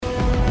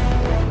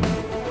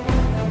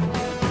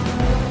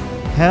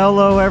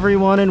Hello,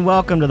 everyone, and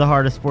welcome to the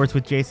Heart of Sports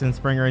with Jason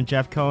Springer and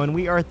Jeff Cohen.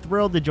 We are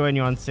thrilled to join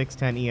you on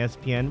 610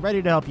 ESPN,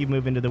 ready to help you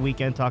move into the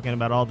weekend talking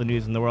about all the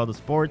news in the world of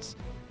sports.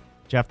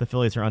 Jeff, the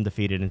Phillies are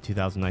undefeated in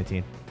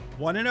 2019.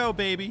 1-0,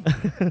 baby.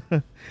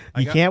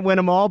 You can't win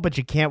them all, but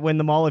you can't win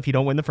them all if you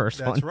don't win the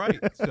first one. That's right.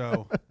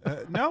 So,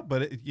 no,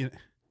 but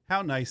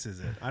how nice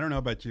is it? I don't know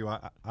about you.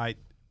 I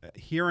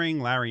hearing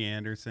Larry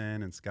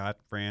Anderson and Scott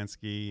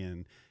Fransky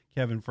and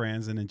Kevin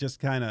Franzen and just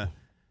kind of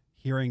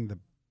hearing the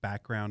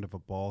background of a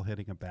ball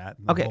hitting a bat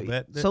a little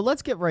bit. So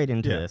let's get right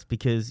into this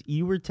because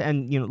you were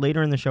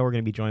later in the show we're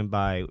going to be joined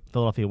by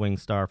Philadelphia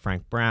Wings star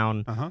Frank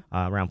Brown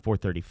around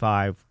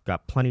 4:35.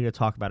 Got plenty to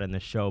talk about in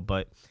this show,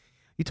 but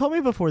you told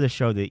me before the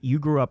show that you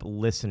grew up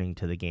listening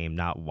to the game,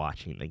 not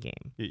watching the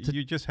game.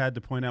 You just had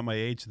to point out my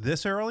age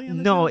this early in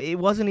the No, show? It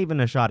wasn't even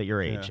a shot at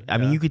your age. I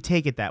mean, you could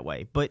take it that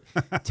way, but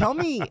tell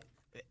me,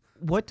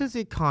 what does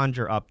it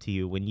conjure up to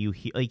you when you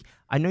hear? Like,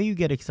 I know you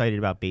get excited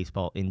about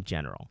baseball in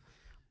general.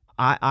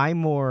 I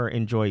more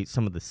enjoy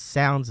some of the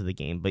sounds of the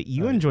game, but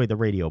you enjoy the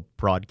radio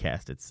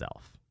broadcast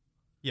itself.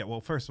 Yeah,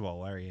 well, first of all,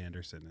 Larry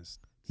Anderson is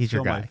He's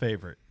still your guy. my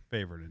favorite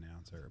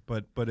announcer.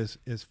 But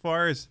as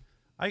far as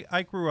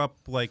I grew up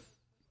like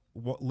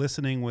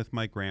listening with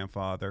my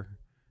grandfather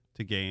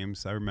to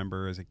games. I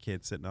remember as a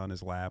kid sitting on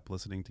his lap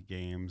listening to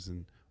games,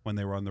 and when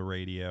they were on the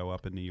radio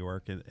up in New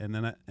York,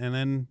 and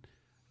then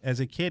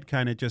as a kid,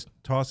 kind of just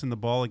tossing the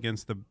ball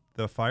against the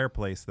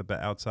fireplace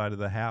outside of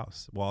the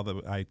house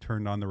while I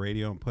turned on the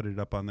radio and put it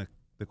up on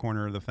the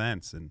corner of the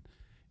fence. And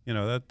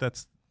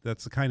that's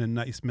the kind of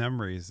nice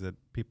memories that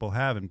people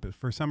have. And but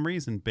for some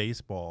reason,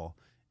 baseball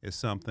is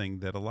something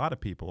that a lot of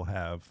people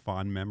have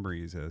fond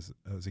memories as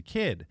a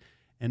kid.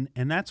 And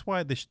that's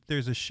why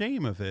there's a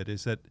shame of it,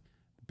 is that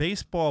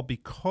baseball,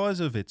 because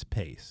of its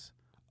pace,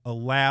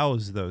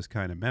 allows those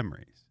kind of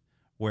memories.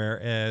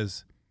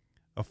 Whereas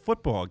a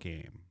football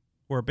game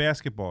or a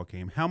basketball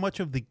game, how much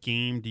of the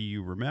game do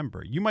you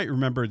remember? You might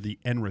remember the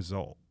end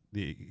result.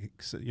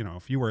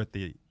 If you were at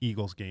the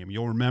Eagles game,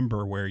 you'll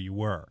remember where you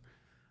were.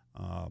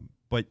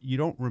 But you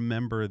don't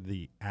remember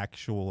the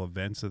actual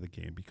events of the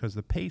game because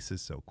the pace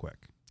is so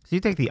quick. So you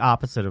take the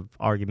opposite of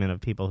argument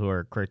of people who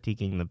are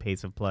critiquing the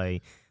pace of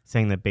play,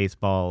 saying that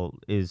baseball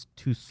is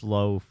too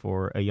slow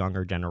for a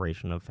younger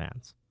generation of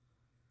fans.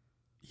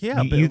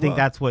 Yeah, you think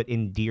that's what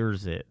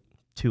endears it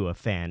to a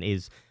fan,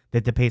 is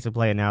that the pace of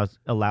play now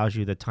allows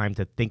you the time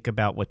to think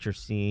about what you're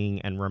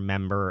seeing and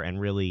remember and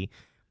really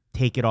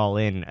take it all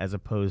in, as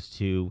opposed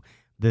to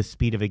the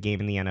speed of a game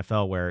in the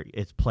NFL where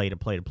it's play to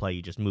play to play.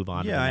 You just move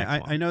on. Yeah, to the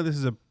next one. I know this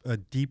is a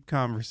deep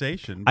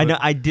conversation. I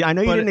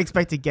know you didn't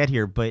expect to get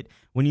here, but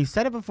when you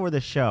said it before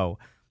the show,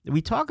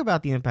 we talk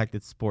about the impact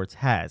that sports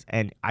has,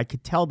 and I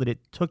could tell that it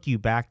took you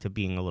back to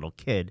being a little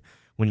kid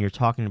when you're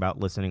talking about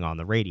listening on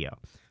the radio.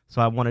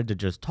 So I wanted to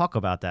just talk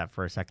about that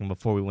for a second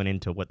before we went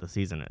into what the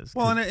season is.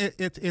 Well, and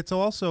it's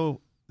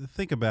also,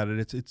 think about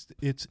it.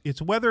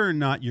 It's whether or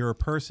not you're a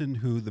person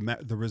who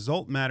the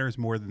result matters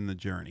more than the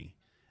journey.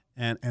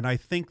 And I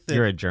think that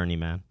you're a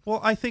journeyman. Well,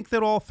 I think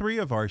that all three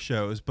of our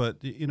shows,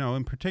 but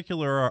in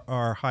particular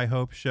our High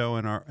Hope show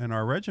and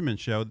our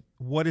Regiment show,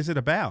 what is it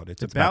about?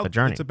 It's about the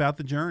journey. It's about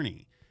the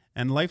journey,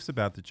 and life's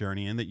about the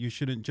journey, and that you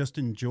shouldn't just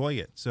enjoy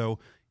it. So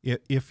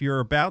if you're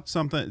about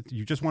something,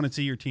 you just want to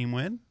see your team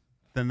win,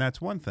 then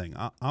that's one thing.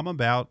 I'm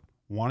about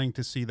wanting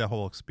to see the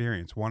whole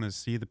experience, wanting to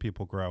see the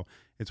people grow.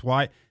 It's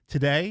why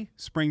today,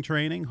 spring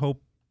training,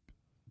 Hope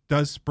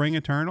does spring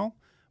eternal,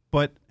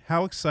 but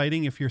how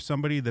exciting if you're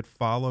somebody that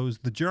follows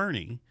the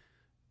journey.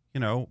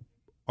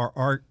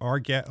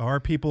 Our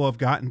people have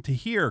gotten to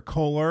hear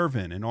Cole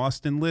Irvin and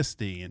Austin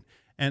Listy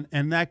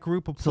and that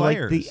group of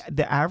players. So like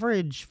the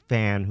average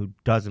fan who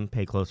doesn't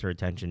pay closer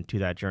attention to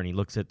that journey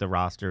looks at the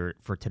roster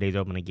for today's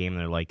opening game and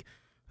they're like,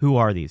 who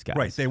are these guys?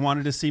 Right. They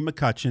wanted to see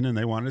McCutcheon, and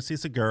they wanted to see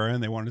Segura,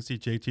 and they wanted to see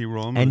JT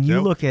Realmuto. And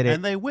you look at it,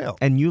 and they will.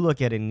 And you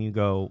look at it and you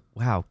go,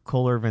 wow,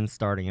 Cole Irvin's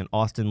starting, and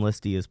Austin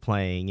Listy is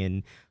playing,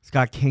 and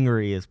Scott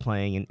Kingery is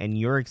playing, and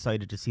you're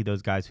excited to see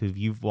those guys who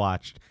you've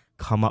watched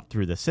come up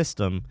through the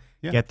system,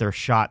 get their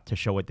shot to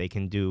show what they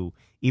can do,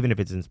 even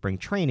if it's in spring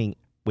training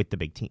with the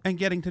big team. And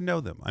getting to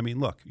know them. I mean,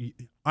 look,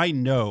 I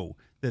know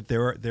that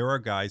there are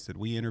guys that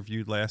we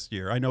interviewed last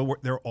year. I know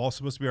they're all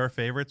supposed to be our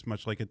favorites,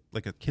 much like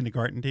a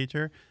kindergarten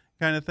teacher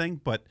kind of thing,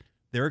 but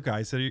there are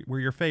guys that were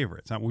your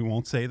favorites. Now, we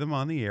won't say them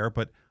on the air,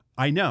 but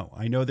I know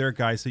there are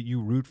guys that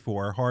you root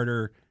for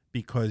harder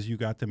because you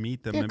got to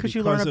meet them. Yeah, and because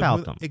you learn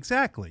about them.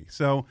 Exactly.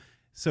 So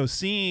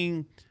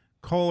seeing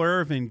Cole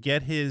Irvin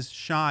get his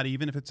shot,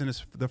 even if it's in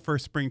the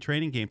first spring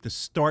training game, to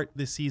start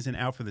the season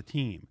out for the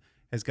team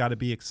has got to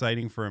be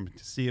exciting for him,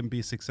 to see him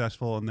be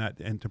successful in that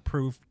and to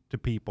prove to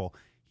people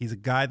he's a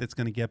guy that's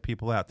going to get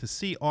people out. To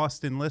see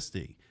Austin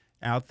Listy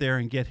out there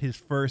and get his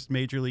first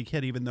major league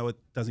hit, even though it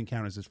doesn't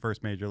count as his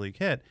first major league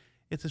hit,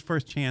 it's his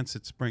first chance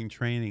at spring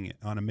training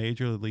on a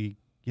major league,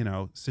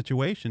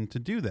 situation to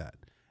do that.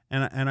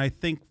 And I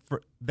think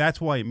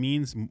that's why it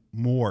means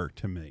more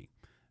to me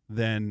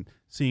than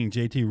seeing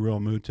JT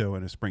Realmuto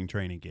in a spring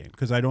training game,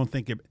 because I don't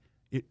think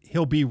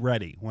he'll be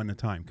ready when the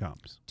time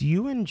comes. Do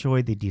you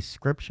enjoy the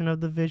description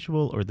of the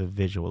visual or the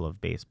visual of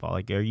baseball?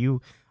 Like,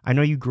 I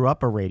know you grew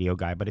up a radio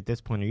guy, but at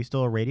this point, are you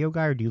still a radio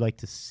guy, or do you like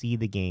to see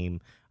the game?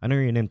 I know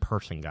you're an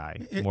in-person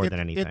guy more than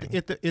anything.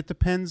 It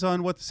depends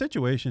on what the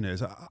situation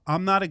is.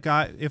 I'm not a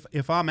guy,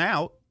 if I'm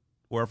out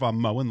or if I'm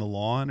mowing the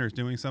lawn or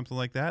doing something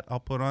like that, I'll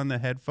put on the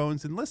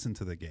headphones and listen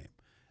to the game.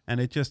 And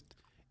it's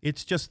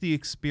just the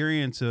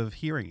experience of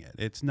hearing it.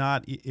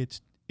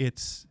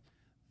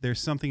 There's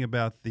something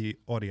about the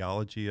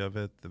audiology of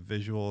it, the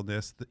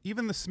visualness,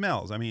 even the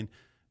smells. I mean,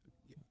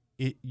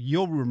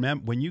 you'll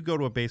remember when you go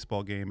to a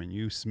baseball game and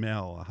you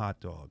smell a hot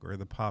dog or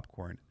the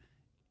popcorn.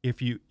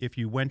 If you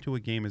went to a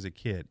game as a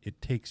kid,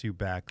 it takes you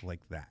back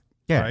like that.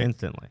 Yeah, right?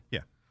 instantly.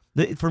 Yeah.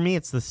 For me,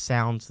 it's the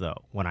sounds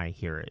though when I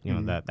hear it. You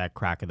know, that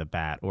crack of the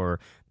bat, or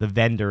the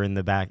vendor in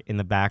the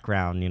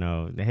background. You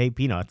know, hey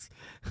peanuts,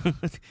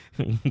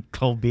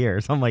 cold beer,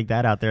 or something like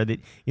that out there that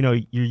you're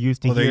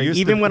used to hearing.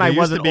 Even when I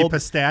wasn't old,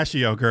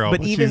 pistachio girl,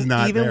 but even when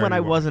I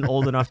anymore. wasn't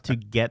old enough to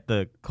get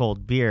the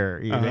cold beer,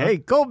 hey,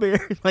 cold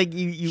beer, like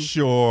you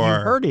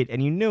heard it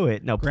and you knew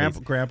it. No,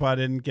 Grandpa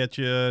didn't get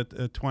you a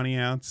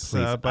 20-ounce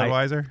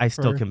Budweiser. I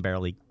still can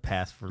barely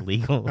pass for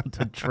legal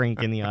to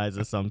drink in the eyes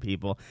of some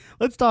people.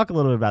 Let's talk a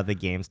little bit about the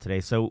games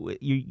today. So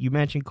you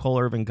mentioned Cole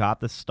Irvin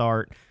got the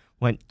start,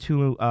 went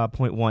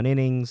 2.1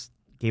 innings,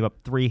 gave up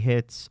 3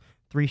 hits,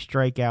 3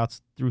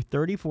 strikeouts, threw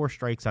 34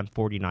 strikes on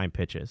 49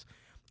 pitches.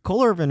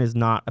 Cole Irvin is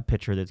not a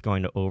pitcher that's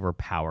going to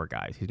overpower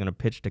guys. He's going to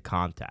pitch to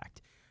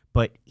contact.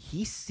 But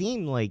he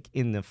seemed like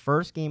in the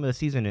first game of the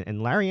season,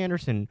 and Larry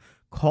Anderson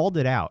called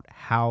it out,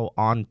 how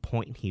on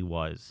point he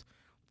was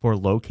for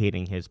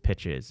locating his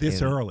pitches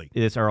this early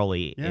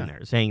in there,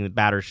 saying the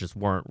batters just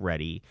weren't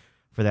ready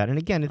for that. And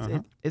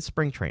again, it's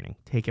spring training.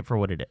 Take it for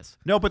what it is.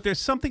 No, but there's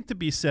something to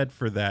be said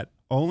for that,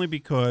 only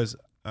because,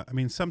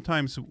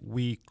 sometimes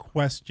we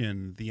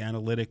question the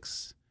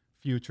analytics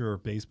future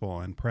of baseball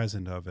and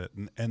present of it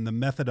and the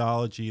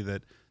methodology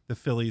that the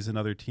Phillies and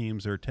other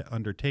teams are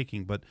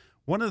undertaking. But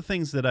one of the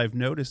things that I've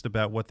noticed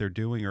about what they're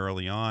doing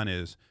early on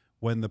is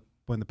when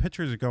the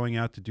pitchers are going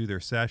out to do their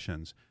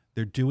sessions,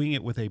 they're doing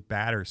it with a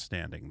batter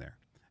standing there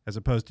as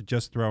opposed to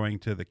just throwing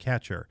to the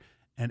catcher.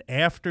 And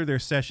after their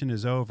session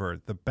is over,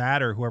 the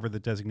batter, whoever the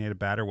designated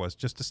batter was,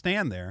 just to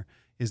stand there,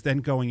 is then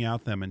going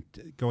out there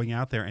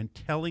and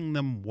telling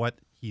them what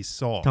he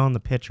saw. Telling the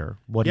pitcher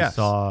what he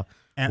saw,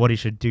 what he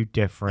should do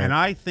different. And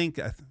I think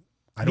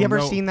Have you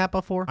ever seen that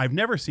before? I've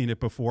never seen it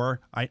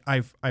before.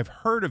 I've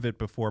heard of it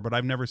before, but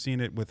I've never seen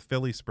it with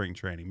Philly spring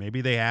training.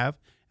 Maybe they have,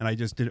 and I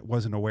just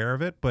wasn't aware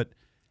of it. But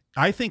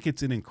I think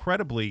it's an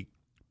incredibly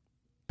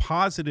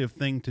positive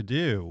thing to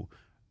do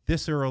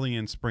this early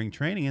in spring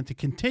training and to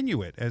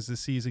continue it as the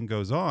season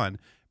goes on,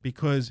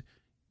 because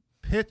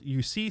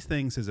you see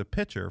things as a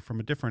pitcher from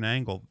a different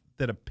angle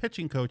that a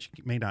pitching coach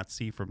may not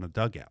see from the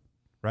dugout,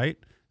 right?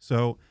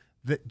 So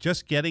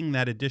just getting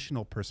that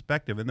additional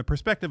perspective, and the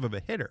perspective of a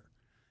hitter,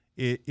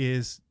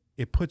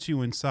 it puts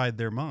you inside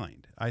their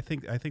mind. I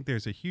think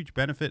there's a huge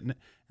benefit, and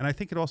I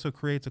think it also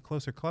creates a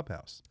closer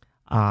clubhouse.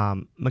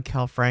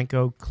 Maikel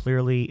Franco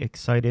clearly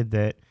excited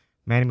that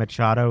Manny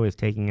Machado is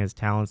taking his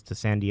talents to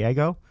San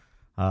Diego.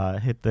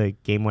 Hit the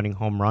game-winning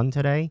home run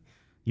today.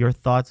 Your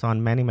thoughts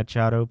on Manny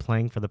Machado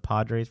playing for the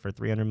Padres for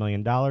 $300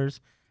 million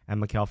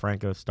and Maikel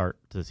Franco's start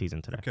to the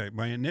season today? Okay,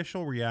 my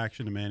initial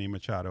reaction to Manny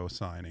Machado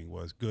signing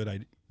was good.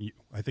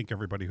 I think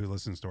everybody who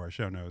listens to our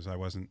show knows I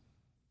wasn't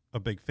a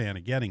big fan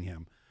of getting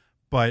him.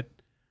 But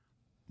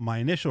my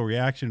initial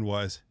reaction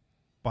was,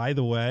 by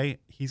the way,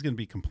 he's going to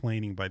be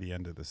complaining by the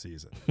end of the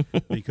season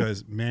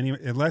because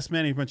unless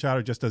Manny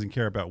Machado just doesn't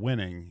care about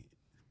winning,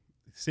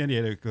 San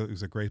Diego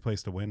is a great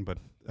place to win, but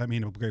a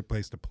great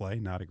place to play,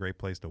 not a great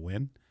place to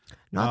win.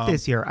 Not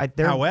this year.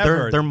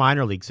 Their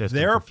minor league system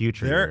for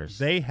future years.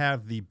 They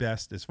have the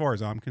best, as far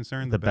as I'm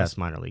concerned, the best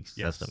minor league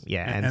system.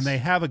 Yeah, and they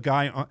have a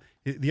guy on.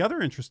 The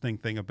other interesting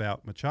thing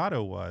about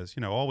Machado was,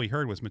 all we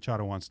heard was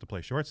Machado wants to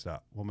play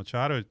shortstop. Well,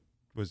 Machado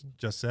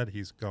just said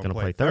he's going to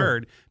play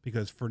third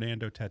because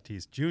Fernando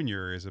Tatis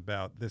Jr. is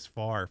about this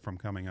far from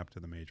coming up to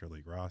the major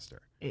league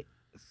roster.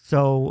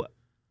 So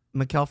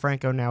Maikel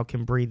Franco now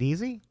can breathe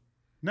easy?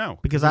 No,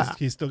 because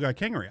he's still got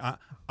Kingery.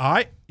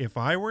 If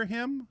I were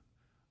him,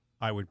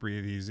 I would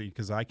breathe easy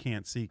because I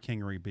can't see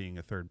Kingery being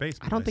a third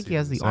baseman. I don't think he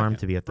has the arm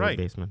to be a third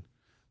baseman.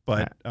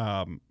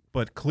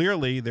 But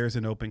clearly there's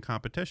an open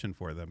competition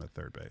for them at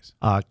third base.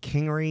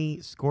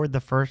 Kingery scored the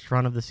first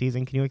run of the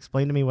season. Can you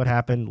explain to me what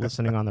happened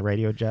listening on the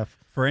radio, Jeff?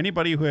 For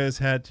anybody who has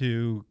had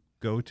to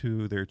go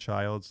to their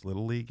child's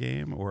Little League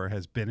game or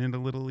has been in a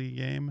Little League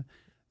game,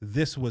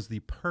 this was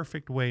the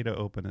perfect way to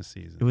open a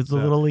season. It was the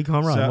Little League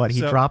home run. He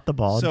dropped the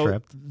ball and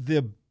tripped.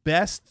 The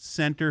best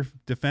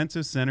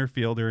defensive center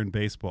fielder in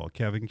baseball,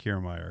 Kevin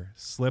Kiermaier,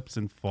 slips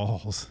and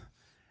falls.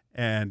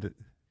 And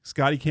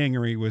Scotty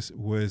Kingery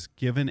was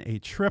given a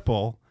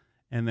triple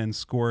and then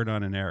scored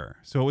on an error.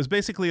 So it was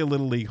basically a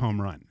Little League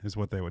home run is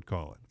what they would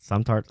call it.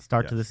 Some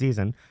start to the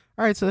season.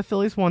 All right, so the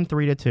Phillies won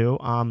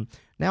 3-2.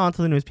 Now on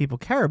to the news people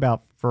care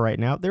about for right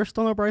now. There's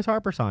still no Bryce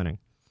Harper signing.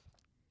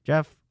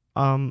 Jeff,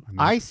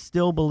 I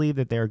still believe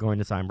that they're going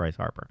to sign Bryce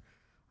Harper.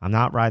 I'm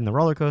not riding the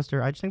roller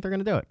coaster. I just think they're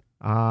going to do it.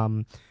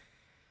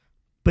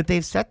 But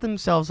they've set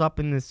themselves up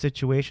in this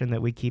situation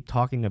that we keep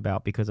talking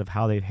about because of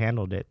how they've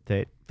handled it,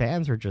 that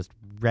fans are just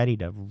ready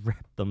to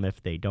rip them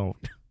if they don't.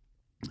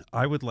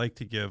 I would like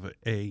to give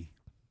a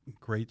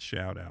great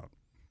shout out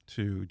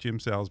to Jim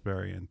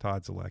Salisbury and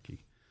Todd Zalecki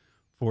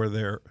for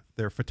their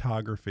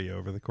photography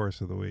over the course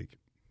of the week.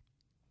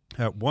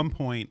 At one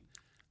point,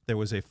 there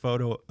was a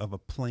photo of a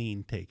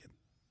plane taken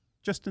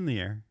just in the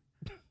air.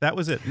 That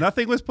was it.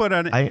 Nothing was put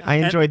on it. I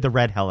enjoyed the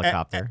red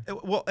helicopter.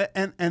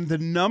 And the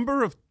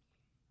number of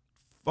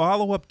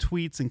follow-up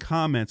tweets and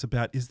comments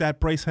about, is that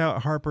Bryce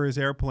Harper's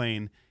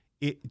airplane?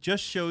 It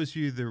just shows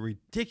you the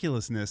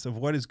ridiculousness of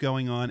what is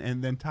going on.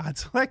 And then Todd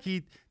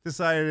Zalecki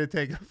decided to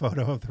take a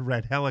photo of the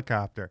red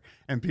helicopter.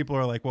 And people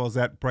are like, well, is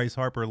that Bryce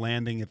Harper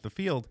landing at the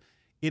field?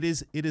 It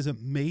is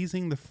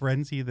amazing the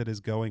frenzy that is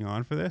going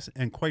on for this.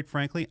 And quite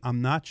frankly,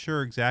 I'm not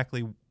sure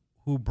exactly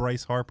who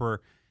Bryce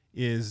Harper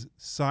is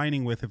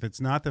signing with if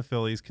it's not the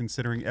Phillies,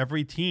 considering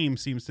every team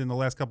seems to in the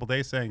last couple of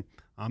days saying,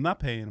 I'm not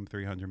paying him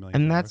 $300 million.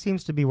 And that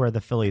seems to be where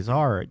the Phillies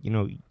are.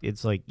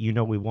 It's like,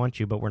 we want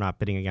you, but we're not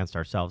bidding against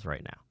ourselves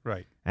right now.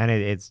 Right. And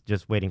it's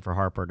just waiting for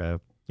Harper to,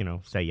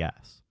 say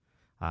yes.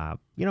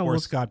 Or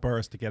Scott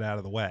Burris to get out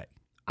of the way.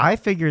 I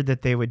figured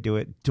that they would do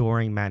it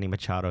during Manny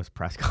Machado's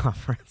press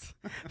conference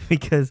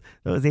because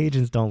those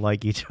agents don't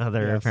like each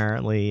other,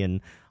 apparently.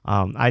 And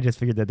I just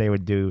figured that they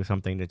would do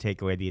something to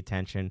take away the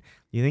attention.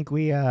 You think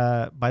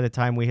by the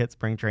time we hit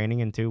spring training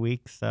in 2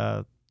 weeks,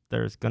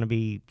 there's going to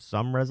be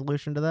some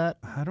resolution to that?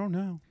 I don't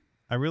know.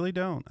 I really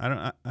don't.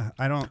 I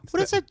don't. What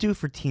does that do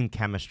for team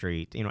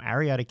chemistry?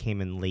 Arrieta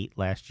came in late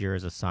last year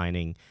as a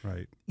signing.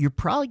 Right. You're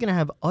probably going to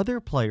have other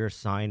players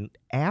sign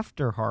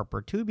after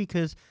Harper, too,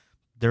 because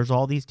there's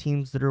all these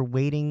teams that are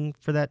waiting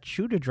for that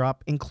shoe to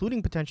drop,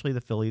 including potentially the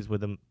Phillies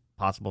with a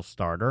possible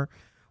starter.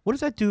 What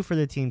does that do for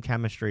the team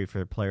chemistry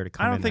for a player to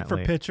come in? I don't think for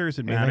late? pitchers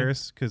it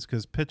matters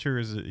because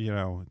pitchers,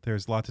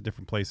 there's lots of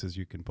different places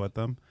you can put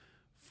them.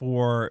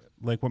 For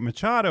like what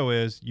Machado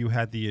is, you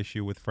had the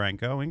issue with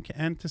Franco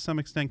and to some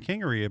extent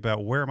Kingery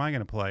about where am I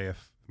going to play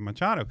if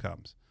Machado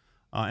comes,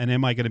 and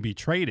am I going to be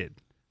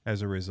traded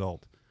as a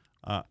result?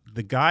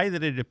 The guy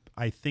that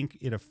I think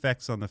it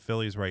affects on the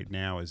Phillies right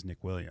now is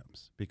Nick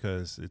Williams,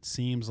 because it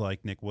seems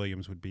like Nick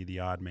Williams would be the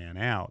odd man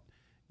out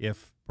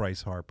if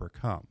Bryce Harper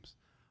comes.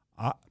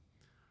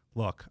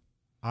 Look,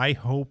 I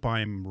hope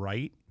I'm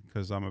right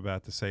because I'm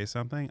about to say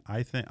something.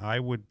 I think I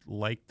would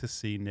like to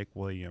see Nick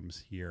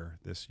Williams here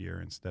this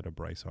year instead of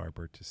Bryce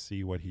Harper to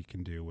see what he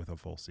can do with a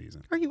full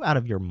season. Are you out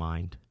of your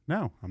mind?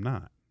 No, I'm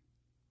not.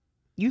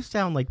 You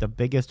sound like the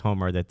biggest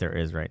homer that there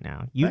is right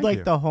now. You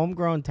like the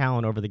homegrown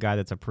talent over the guy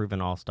that's a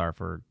proven all-star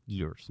for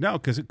years. No,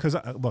 because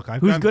look,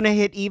 who's going to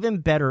hit even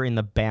better in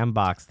the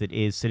bandbox that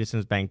is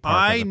Citizens Bank Park.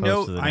 I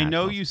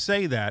know you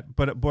say that,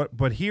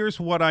 but here's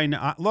what I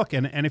know. Look,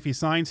 and if he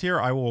signs here,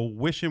 I will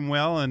wish him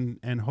well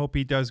and hope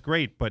he does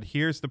great. But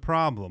here's the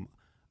problem.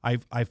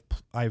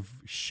 I've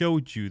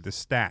showed you the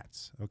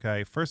stats.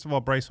 Okay, first of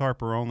all, Bryce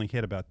Harper only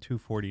hit about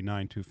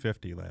 249,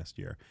 250 last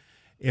year.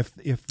 If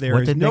there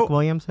what is did no, Nick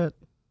Williams hit?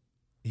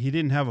 He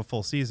didn't have a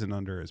full season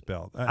under his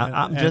belt.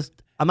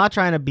 I'm not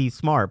trying to be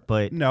smart,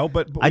 but no,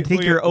 but I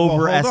think you're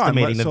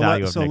overestimating the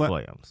value of Nick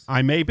Williams.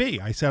 I may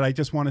be. I said I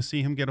just want to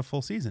see him get a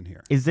full season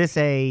here. Is this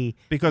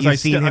because you've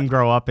seen him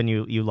grow up and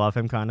you love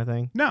him kind of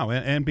thing? No,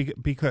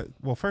 because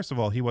first of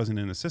all, he wasn't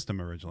in the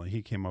system originally.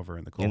 He came over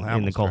in the Cole Hamels.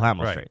 In the Cole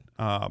Hamels trade.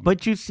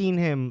 But you've seen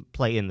him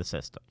play in the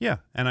system. Yeah,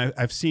 and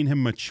I've seen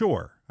him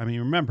mature. I mean,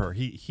 remember,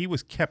 he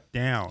was kept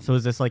down. So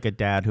is this like a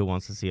dad who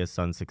wants to see his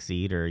son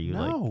succeed, or are you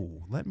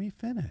No, let me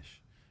finish.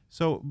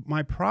 So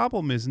my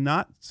problem is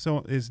not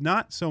so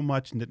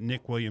much that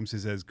Nick Williams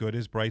is as good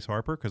as Bryce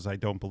Harper, because I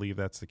don't believe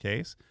that's the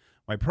case.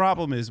 My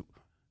problem is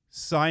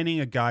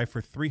signing a guy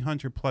for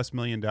 $300+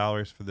 million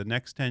for the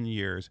next 10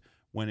 years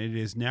when it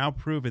is now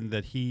proven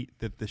that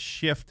the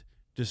shift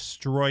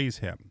destroys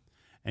him.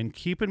 And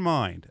keep in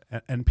mind,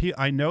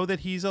 I know that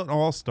he's an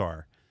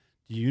all-star.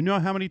 Do you know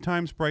how many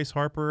times Bryce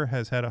Harper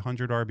has had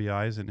 100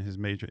 RBIs in his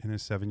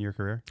 7-year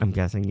career? I'm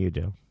guessing you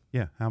do.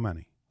 Yeah, how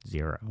many?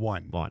 0.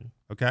 One.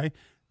 Okay.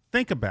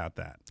 Think about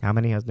that. How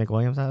many has Nick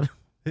Williams had?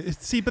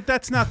 See, but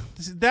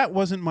that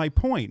wasn't my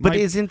point. But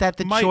isn't that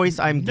the choice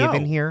I'm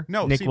given here?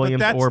 No, Nick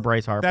Williams or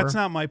Bryce Harper? That's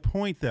not my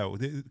point, though,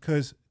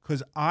 because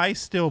I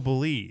still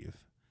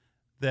believe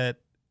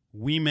that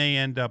we may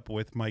end up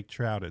with Mike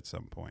Trout at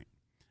some point,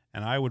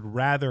 and I would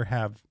rather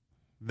have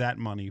that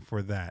money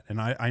for that.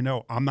 And I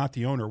know I'm not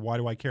the owner. Why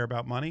do I care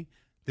about money?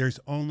 There's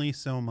only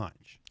so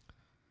much.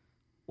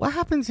 What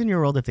happens in your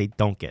world if they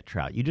don't get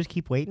Trout? You just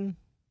keep waiting?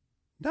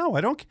 No,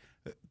 I don't.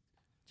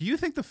 Do you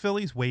think the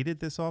Phillies waited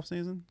this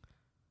offseason?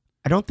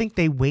 I don't think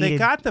they waited. They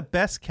got the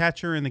best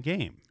catcher in the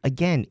game.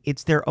 Again,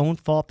 it's their own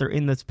fault. They're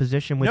in this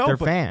position with their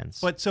fans.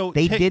 But so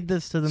they did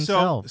this to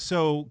themselves.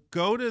 So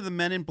go to the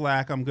Men in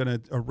Black. I'm going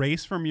to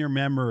erase from your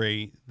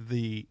memory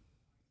the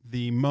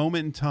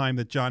moment in time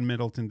that John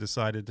Middleton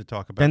decided to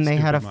talk about. Then they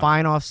had a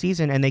fine off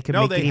season, and they could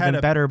make it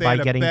even better by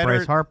getting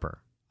Bryce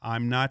Harper.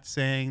 I'm not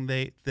saying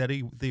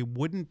they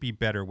wouldn't be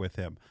better with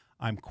him.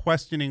 I'm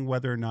questioning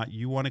whether or not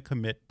you want to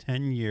commit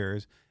 10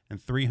 years and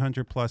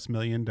 $300+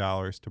 million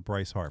to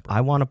Bryce Harper.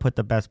 I want to put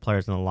the best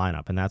players in the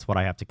lineup, and that's what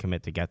I have to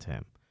commit to get to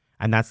him.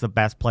 And that's the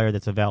best player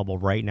that's available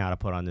right now to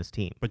put on this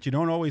team. But you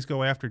don't always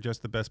go after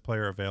just the best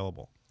player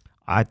available.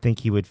 I think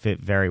he would fit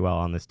very well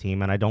on this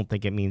team, and I don't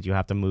think it means you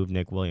have to move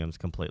Nick Williams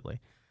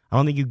completely. I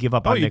don't think you give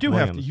up on Nick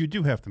Williams. You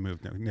do have to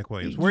move Nick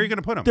Williams. Where are you going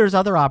to put him? There's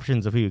other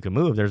options of who you can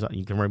move.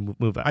 You can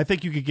remove. I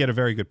think you could get a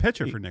very good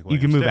pitcher for Nick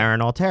Williams. You can move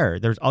Aaron Altair.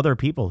 There's other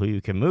people who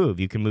you can move.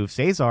 You can move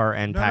Cesar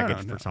and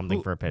package for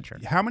something for a pitcher.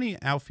 How many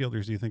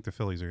outfielders do you think the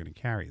Phillies are going to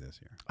carry this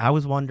year? I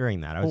was wondering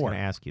that. I was going to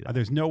ask you that.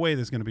 There's no way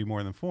there's going to be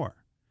more than 4.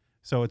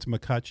 So it's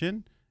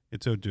McCutchen,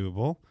 it's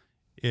Odubel,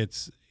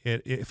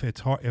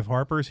 if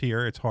Harper's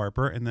here, it's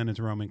Harper, and then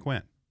it's Roman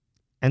Quinn.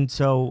 And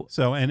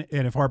and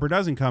if Harper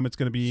doesn't come, it's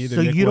going to be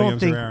either Nick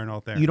Williams or Aaron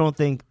Altair. You don't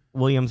think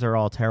Williams or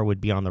Altair would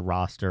be on the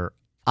roster,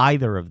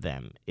 either of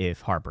them,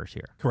 if Harper's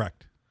here?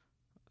 Correct.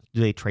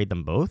 Do they trade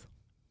them both?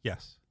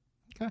 Yes.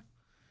 Okay.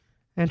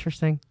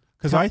 Interesting.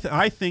 Because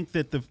I think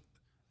that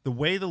the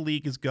way the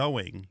league is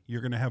going,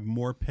 you're going to have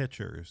more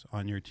pitchers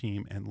on your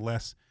team and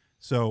less.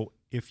 So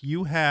if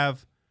you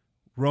have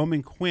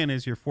Roman Quinn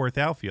as your 4th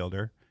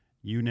outfielder,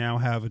 you now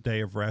have a day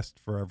of rest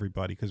for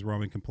everybody because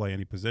Roman can play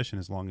any position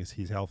as long as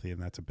he's healthy,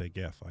 and that's a big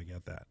if. I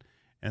get that.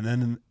 And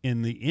then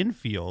in the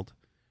infield,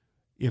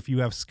 if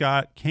you have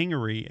Scott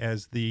Kingery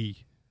as the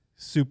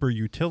super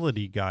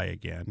utility guy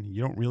again,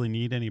 you don't really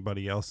need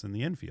anybody else in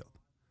the infield.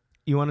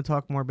 You want to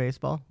talk more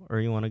baseball,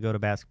 or you want to go to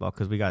basketball?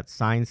 Because we got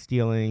sign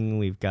stealing,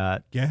 we've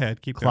got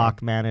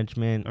clock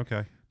management.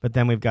 Okay. But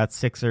then we've got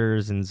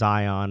Sixers and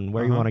Zion.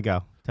 Where do you want to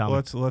go? Tell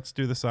me. Let's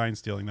do the sign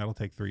stealing. That'll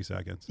take 3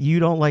 seconds. You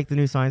don't like the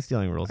new sign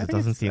stealing rules. It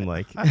doesn't seem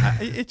like.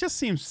 It just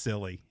seems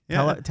silly.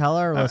 Yeah. Tell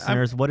our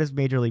listeners, what is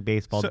Major League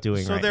Baseball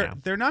doing right now?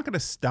 They're not going to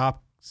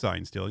stop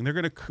sign stealing. They're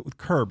going to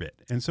curb it.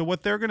 And so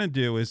what they're going to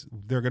do is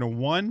they're going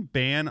to,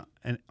 ban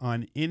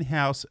on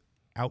in-house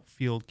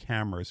outfield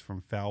cameras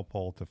from foul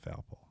pole to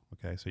foul pole.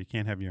 Okay, so you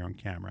can't have your own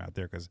camera out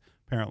there because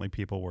apparently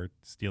people were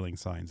stealing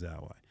signs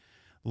that way.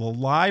 The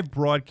live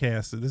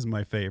broadcast, this is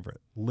my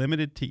favorite,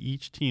 limited to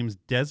each team's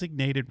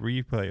designated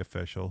replay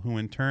official, who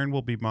in turn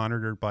will be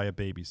monitored by a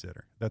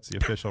babysitter. That's the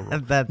official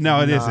rule. That's no,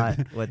 it not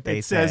isn't. What they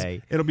it say.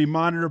 Says it'll be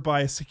monitored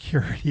by a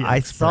security expert. I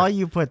saw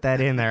you put that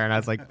in there, and I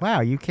was like,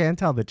 wow, you can't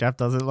tell that Jeff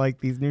doesn't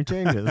like these new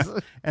changes.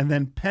 And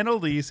then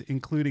penalties,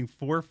 including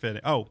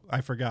forfeiting. Oh,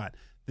 I forgot.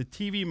 The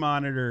TV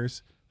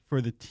monitors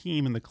for the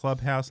team in the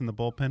clubhouse and the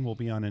bullpen will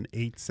be on an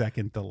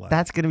 8-second delay.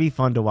 That's going to be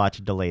fun to watch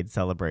a delayed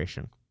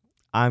celebration.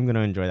 I'm going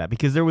to enjoy that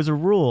because there was a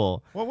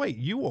rule. Well, wait,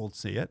 you won't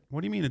see it.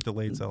 What do you mean a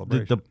delayed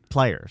celebration? The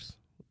players,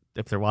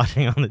 if they're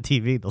watching on the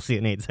TV, they'll see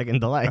an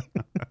 8-second delay.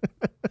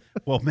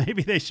 Well,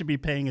 maybe they should be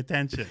paying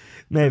attention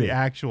maybe. To the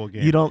actual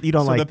game. You don't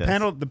so like the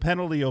this. The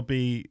penalty will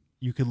be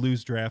you could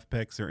lose draft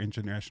picks or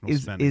international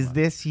spending. Is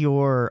this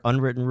your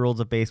unwritten rules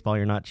of baseball?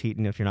 You're not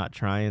cheating if you're not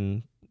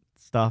trying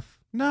stuff?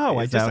 No,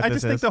 I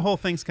just think the whole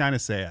thing's kind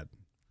of sad.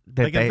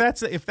 That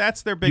if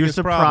that's their biggest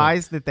problem. You're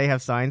surprised that they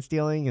have sign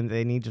stealing and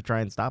they need to try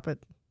and stop it?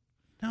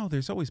 No,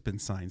 there's always been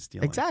sign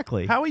stealing.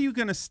 Exactly. How are you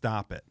going to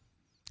stop it?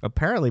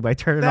 Apparently by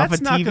turning off a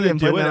TV and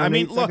putting on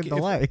an 8-second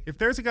delay. If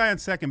there's a guy on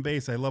second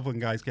base, I love when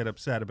guys get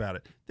upset about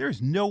it. There's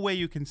no way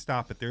you can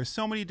stop it. There's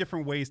so many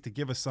different ways to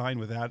give a sign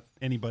without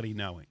anybody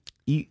knowing.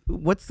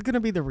 What's going to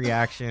be the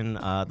reaction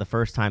the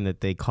first time that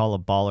they call a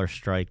baller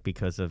strike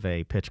because of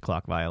a pitch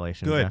clock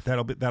violation? Good. Jeff?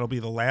 That'll be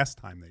the last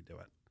time they do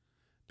it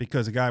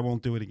because a guy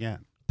won't do it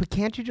again. But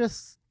can't you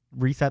just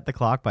reset the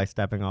clock by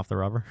stepping off the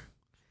rubber?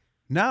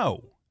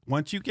 No.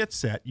 Once you get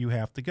set, you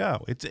have to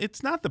go.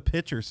 It's not the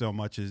pitcher so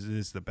much as it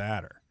is the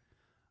batter.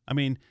 I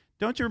mean,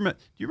 do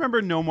you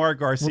remember Nomar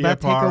Garcia? Will that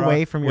take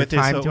away from your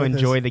time to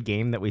enjoy the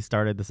game that we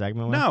started the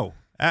segment with? No.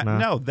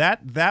 No,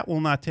 that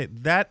will not take.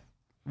 That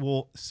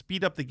will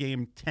speed up the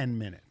game 10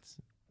 minutes,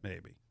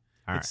 maybe.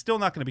 It's still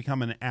not going to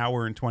become an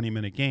hour and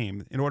 20-minute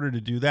game. In order to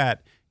do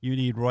that, you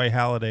need Roy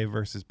Halladay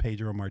versus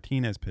Pedro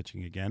Martinez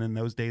pitching again, and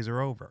those days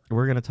are over.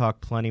 We're going to talk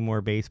plenty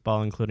more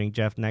baseball, including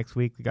Jeff next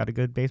week. We got a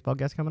good baseball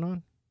guest coming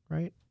on,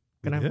 right?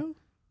 Gonna have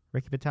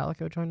Ricky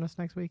Pitalico join us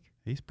next week.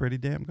 He's pretty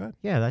damn good.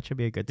 Yeah, that should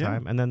be a good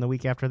time. And then the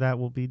week after that,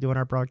 we'll be doing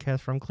our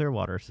broadcast from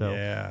Clearwater.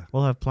 So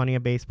we'll have plenty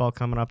of baseball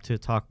coming up to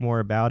talk more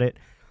about it.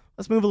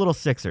 Let's move a little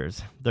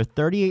Sixers. They're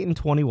 38-21.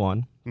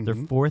 Mm-hmm. They're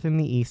 4th in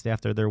the East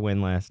after their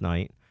win last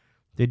night.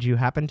 Did you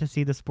happen to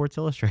see the Sports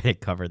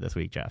Illustrated cover this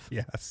week, Jeff?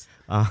 Yes.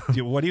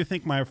 What do you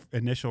think my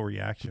initial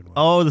reaction was?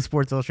 Oh, the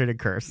Sports Illustrated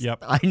curse.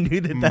 Yep. I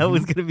knew that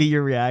was going to be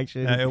your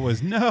reaction. It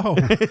was no.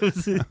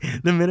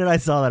 The minute I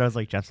saw that, I was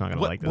like, Jeff's not going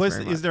to like this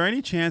very much. Is there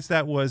any chance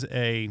that was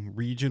a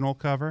regional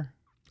cover?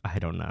 I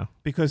don't know.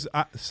 Because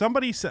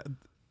somebody said,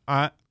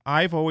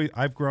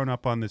 I've grown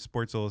up on the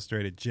Sports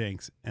Illustrated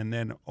jinx, and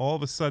then all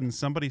of a sudden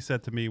somebody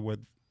said to me with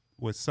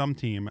some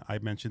team, I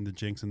mentioned the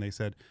jinx, and they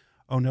said,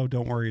 oh no,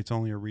 don't worry, it's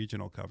only a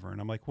regional cover.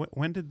 And I'm like,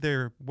 when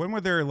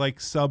were there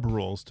like sub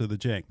rules to the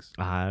jinx?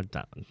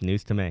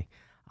 News to me.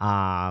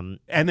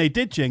 And they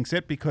did jinx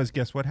it because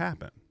guess what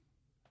happened?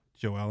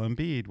 Joel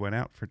Embiid went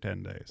out for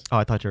 10 days. Oh,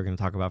 I thought you were going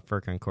to talk about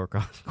Furkan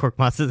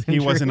Korkmaz's injury. He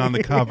wasn't on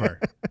the cover.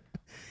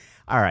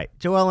 All right.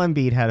 Joel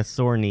Embiid had a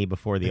sore knee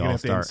before the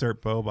All-Star. Have to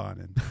insert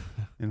Boban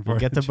in. We'll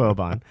get to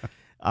Boban.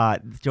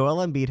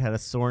 Joel Embiid had a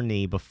sore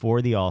knee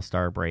before the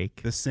All-Star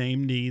break. The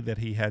same knee that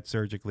he had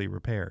surgically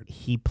repaired.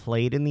 He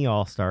played in the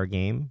All-Star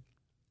game,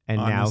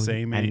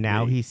 and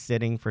now he's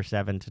sitting for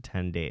 7 to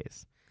 10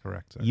 days.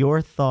 Correct, sir.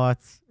 Your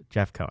thoughts,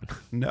 Jeff Cohen?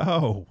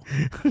 No.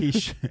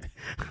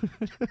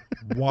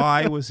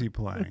 Why was he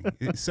playing?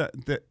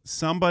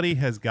 Somebody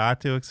has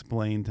got to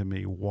explain to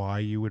me why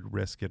you would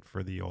risk it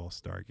for the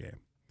All-Star game.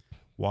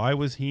 Why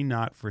was he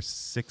not for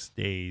 6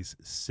 days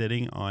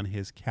sitting on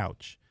his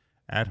couch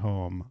at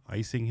home,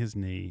 icing his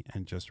knee,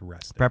 and just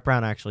resting? Brett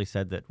Brown actually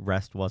said that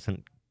rest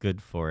wasn't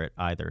good for it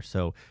either.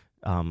 So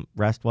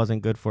rest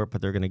wasn't good for it,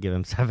 but they're going to give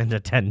him 7 to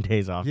 10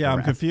 days off. Yeah,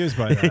 I'm confused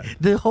by that.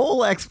 The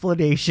whole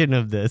explanation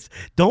of this,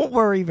 don't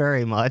worry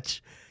very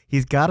much.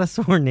 He's got a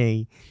sore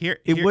knee.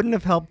 It wouldn't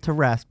have helped to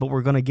rest, but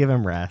we're going to give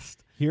him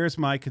rest. Here's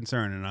my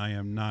concern, and I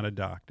am not a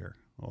doctor,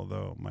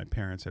 although my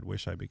parents had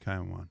wished I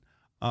became one.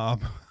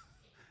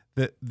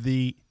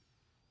 The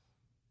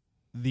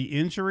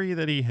injury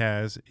that he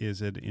has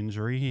is an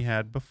injury he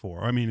had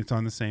before. I mean, it's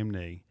on the same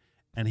knee,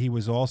 and he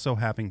was also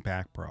having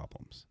back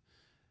problems.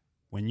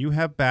 When you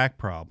have back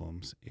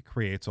problems, it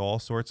creates all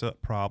sorts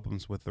of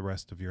problems with the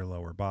rest of your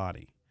lower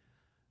body.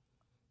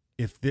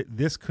 If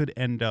this could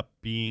end up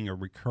being a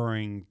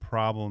recurring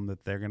problem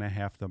that they're going to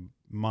have to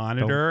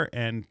monitor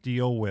and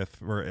deal with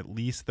for at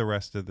least the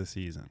rest of the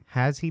season.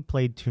 Has he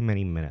played too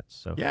many minutes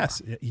so far?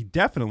 Yes, he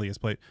definitely has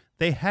played.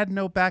 They had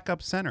no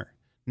backup center.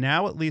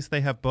 Now at least they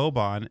have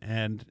Boban,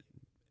 and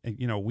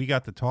we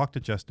got to talk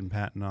to Justin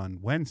Patton on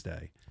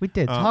Wednesday. We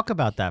did. Talk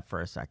about that for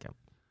a second.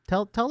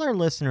 Tell our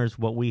listeners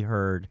what we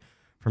heard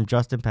from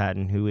Justin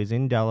Patton, who is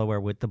in Delaware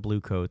with the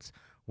Bluecoats,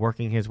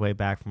 working his way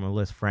back from a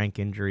Liz Frank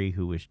injury,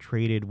 who was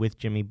traded with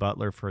Jimmy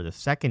Butler for the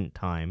second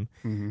time,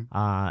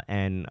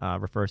 and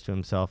refers to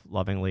himself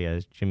lovingly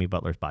as Jimmy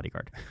Butler's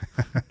bodyguard.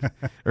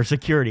 Or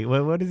security.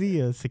 What is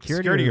he?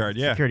 Security guard,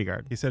 yeah. Security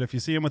guard. He said if you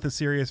see him with a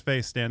serious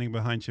face standing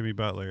behind Jimmy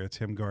Butler, it's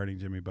him guarding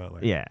Jimmy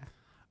Butler. Yeah.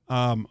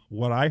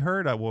 What I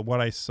heard,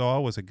 what I saw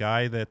was a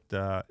guy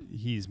that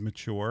he's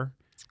mature.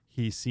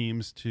 He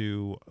seems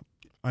to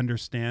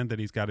understand that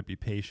he's got to be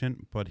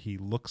patient, but he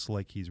looks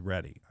like he's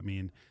ready. I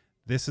mean,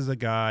 this is a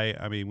guy,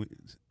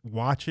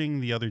 watching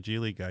the other G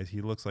League guys,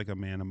 he looks like a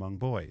man among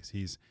boys.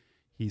 He's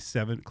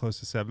close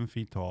to 7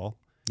 feet tall.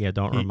 Yeah,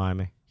 don't remind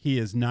me. He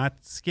is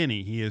not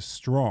skinny. He is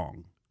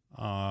strong.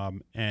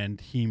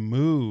 And he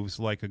moves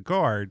like a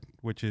guard,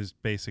 which is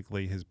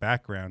basically his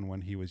background.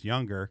 When he was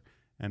younger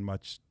and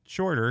much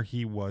shorter,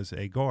 he was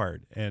a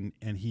guard. And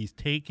he's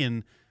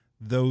taken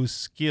those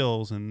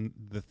skills and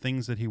the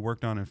things that he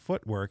worked on in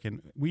footwork.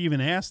 And we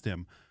even asked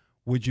him,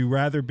 would you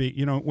rather be,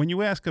 when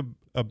you ask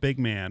a big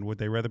man, would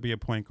they rather be a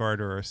point guard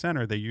or a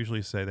center, they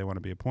usually say they want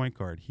to be a point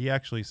guard. He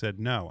actually said,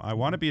 no, I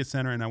want to be a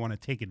center and I want to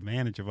take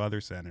advantage of other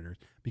centers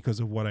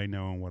because of what I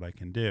know and what I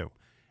can do.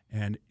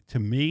 And to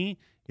me,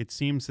 it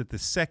seems that the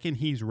second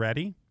he's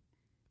ready,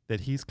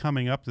 that he's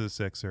coming up to the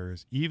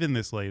Sixers, even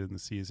this late in the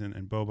season,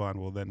 and Boban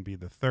will then be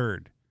the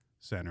third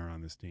center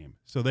on this team.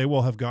 So they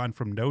will have gone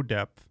from no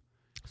depth.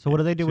 So what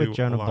do they do with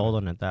Jonah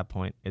Bolden at that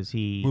point? Is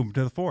he move him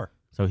to the 4?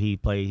 So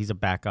he's a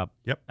backup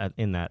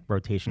in that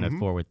rotation at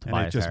 4 with Tobias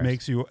And it just Harris.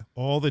 makes you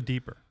all the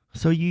deeper.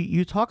 So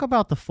you talk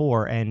about the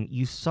 4, and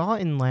you saw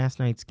in last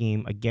night's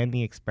game, again,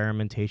 the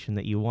experimentation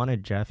that you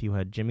wanted, Jeff. You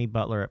had Jimmy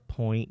Butler at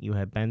point. You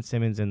had Ben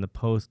Simmons in the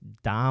post,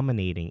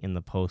 dominating in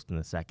the post in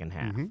the second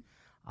half.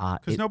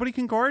 Because nobody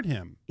can guard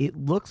him. It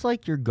looks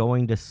like you're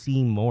going to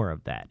see more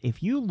of that.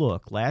 If you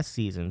look, last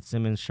season,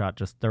 Simmons shot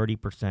just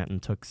 30%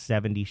 and took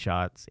 70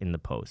 shots in the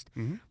post.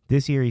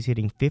 This year, he's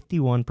hitting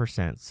 51%,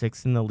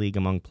 6th in the league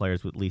among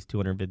players with at least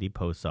 250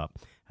 posts up.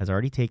 Has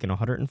already taken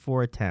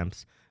 104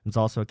 attempts, and has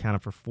also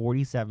accounted for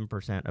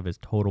 47% of his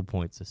total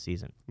points this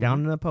season,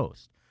 down in the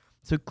post.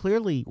 So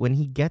clearly, when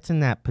he gets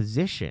in that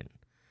position,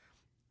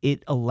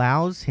 it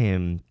allows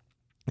him,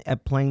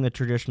 at playing the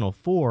traditional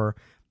 4,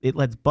 it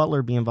lets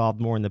Butler be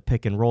involved more in the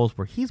pick and rolls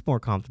where he's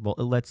more comfortable.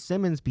 It lets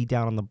Simmons be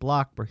down on the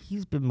block where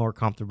he's been more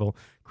comfortable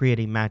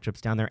creating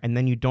matchups down there, and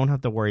then you don't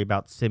have to worry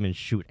about Simmons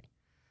shooting.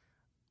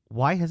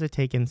 Why has it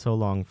taken so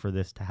long for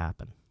this to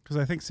happen? Because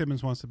I think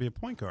Simmons wants to be a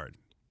point guard.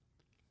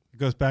 It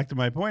goes back to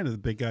my point of the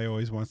big guy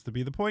always wants to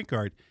be the point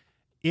guard.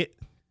 It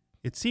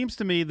seems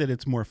to me that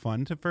it's more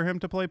fun for him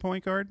to play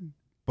point guard,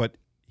 but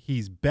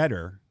he's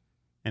better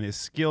and his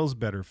skills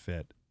better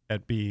fit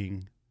at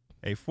being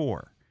a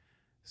 4.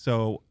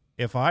 So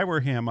if I were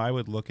him, I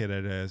would look at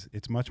it as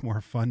it's much more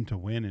fun to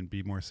win and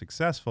be more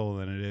successful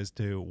than it is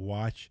to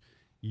watch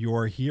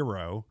your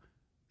hero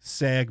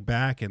sag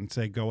back and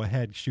say, go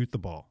ahead, shoot the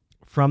ball.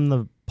 From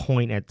the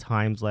point at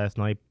times last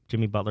night,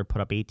 Jimmy Butler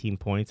put up 18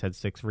 points, had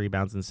 6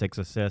 rebounds and 6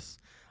 assists.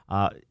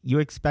 You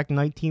expect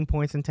 19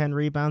 points and 10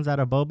 rebounds out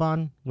of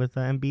Boban with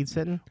Embiid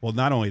sitting? Well,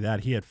 not only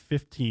that, he had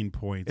 15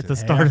 points at the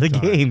start of the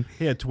game.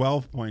 He had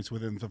 12 points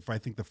within, I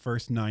think, the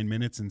first 9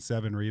 minutes and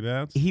 7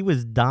 rebounds. He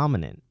was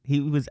dominant. He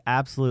was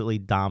absolutely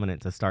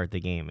dominant to start the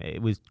game.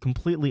 It was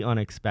completely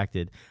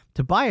unexpected.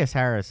 Tobias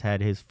Harris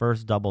had his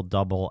first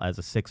double-double as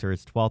a Sixer,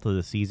 his 12th of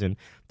the season,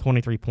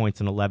 23 points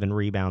and 11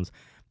 rebounds.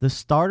 The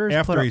starters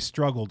after he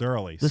struggled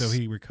early, so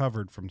he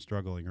recovered from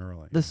struggling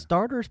early. The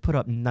starters put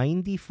up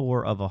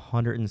 94 of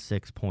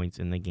 106 points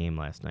in the game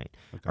last night.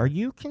 Okay. Are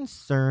you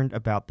concerned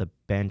about the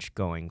bench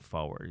going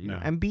forward? No.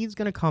 Embiid's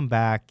going to come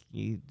back.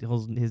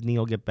 His knee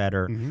will get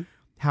better. Mm-hmm.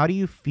 How do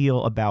you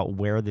feel about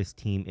where this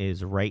team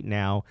is right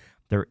now?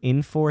 They're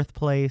in 4th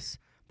place.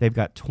 They've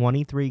got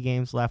 23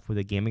 games left with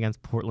a game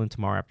against Portland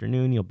tomorrow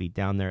afternoon. You'll be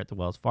down there at the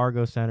Wells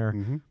Fargo Center.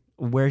 Mm-hmm.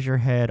 Where's your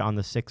head on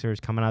the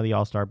Sixers coming out of the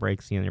All-Star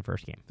break, seeing their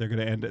first game? They're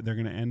going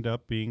to end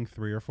up being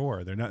 3 or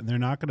 4. They're not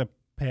going to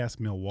pass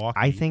Milwaukee.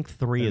 I think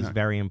 3 is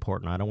very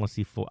important. I don't want to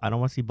see 4. I don't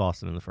want to see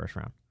Boston in the first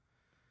round.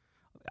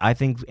 I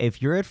think if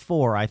you're at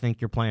 4, I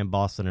think you're playing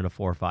Boston in a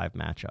 4-5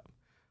 matchup.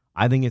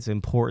 I think it's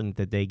important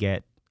that they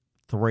get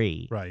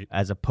 3, right,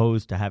 as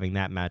opposed to having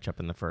that matchup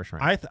in the first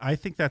round. I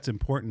think that's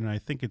important, and I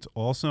think it's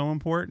also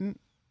important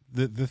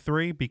the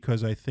 3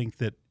 because I think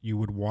that you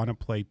would want to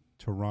play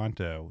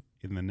Toronto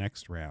in the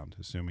next round,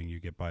 assuming you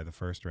get by the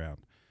first round.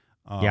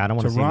 I don't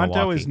want to see Toronto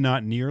Milwaukee. is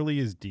not nearly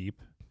as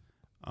deep.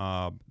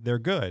 They're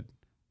good,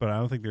 but I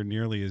don't think they're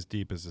nearly as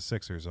deep as the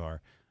Sixers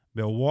are.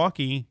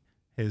 Milwaukee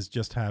is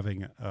just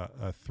having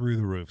a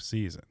through-the-roof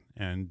season.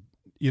 And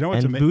you know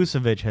what's amazing?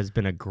 Vucevic has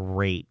been a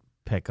great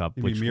pickup.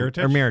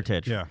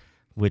 Mirotic? Yeah.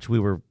 Which we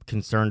were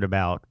concerned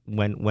about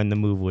when the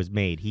move was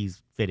made.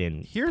 He's fit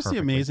in Here's perfectly.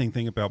 The amazing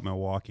thing about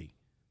Milwaukee.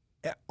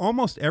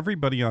 Almost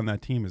everybody on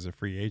that team is a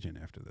free agent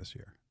after this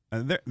year.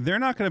 They're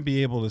not going to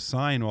be able to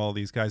sign all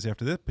these guys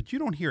after this, but you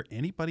don't hear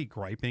anybody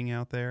griping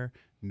out there.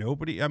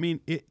 Nobody. I mean,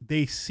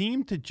 they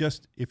seem to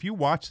just, if you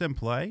watch them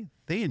play,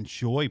 they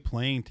enjoy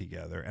playing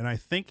together. And I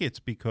think it's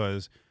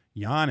because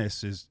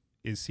Giannis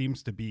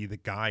seems to be the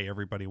guy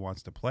everybody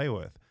wants to play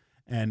with.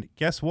 And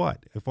guess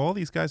what? If all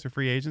these guys are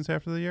free agents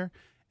after the year,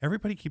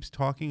 everybody keeps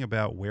talking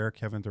about where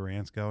Kevin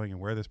Durant's going and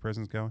where this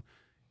person's going.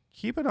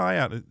 Keep an eye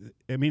out.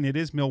 I mean, it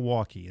is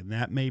Milwaukee, and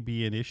that may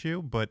be an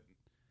issue, but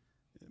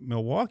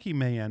Milwaukee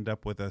may end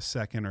up with a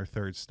second or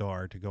third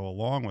star to go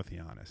along with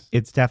Giannis.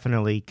 It's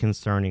definitely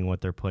concerning what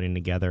they're putting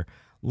together.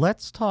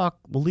 Let's talk.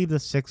 We'll leave the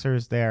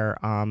Sixers there.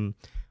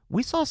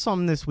 We saw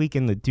something this week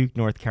in the Duke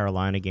North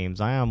Carolina game.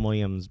 Zion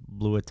Williams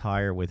blew a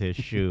tire with his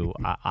shoe.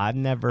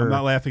 I'm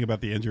not laughing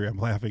about the injury. I'm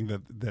laughing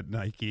that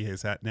Nike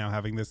is now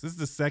having this. This is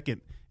the second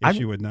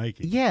issue with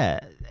Nike. Yeah.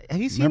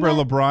 Have you seen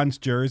Remember LeBron's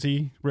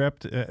jersey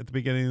ripped at the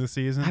beginning of the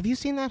season? Have you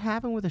seen that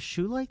happen with a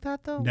shoe like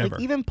that, though? Never.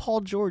 Like even Paul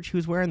George,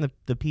 who's wearing the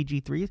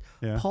PG3s,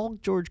 Paul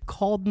George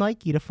called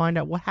Nike to find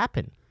out what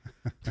happened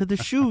to the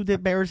shoe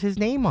that bears his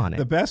name on it.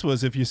 The best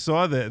was if you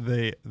saw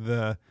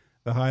the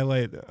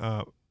highlight.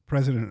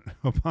 President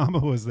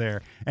Obama was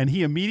there, and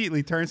he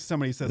immediately turns to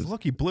somebody and says,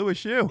 "Look, he blew a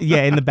shoe."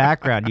 Yeah, in the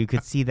background, you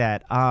could see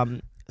that.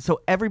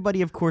 So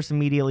everybody, of course,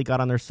 immediately got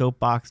on their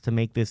soapbox to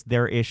make this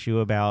their issue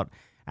about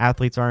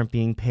athletes aren't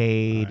being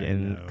paid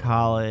in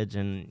college.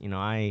 And, you know,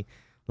 I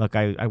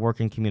work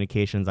in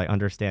communications. I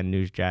understand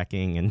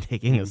newsjacking and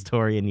taking a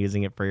story and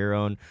using it for your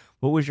own.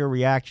 What was your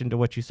reaction to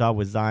what you saw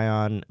with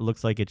Zion? It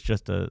looks like it's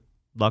just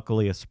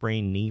luckily a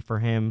sprained knee for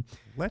him.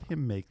 Let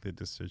him make the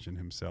decision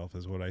himself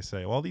is what I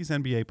say. All these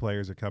NBA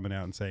players are coming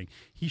out and saying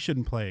he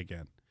shouldn't play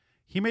again.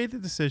 He made the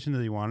decision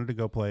that he wanted to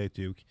go play at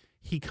Duke.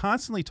 He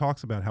constantly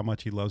talks about how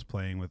much he loves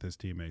playing with his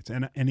teammates.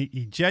 And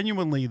he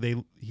genuinely,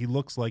 he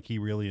looks like he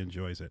really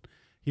enjoys it.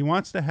 He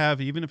wants to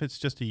have, even if it's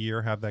just a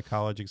year, have that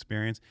college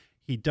experience.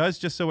 He does,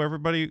 just so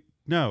everybody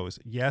knows.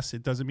 Yes,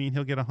 it doesn't mean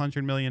he'll get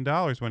 $100 million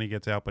when he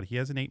gets out, but he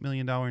has an $8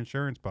 million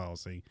insurance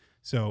policy.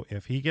 So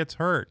if he gets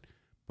hurt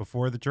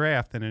before the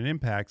draft and it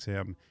impacts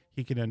him,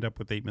 he could end up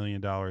with $8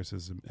 million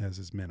as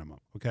his minimum.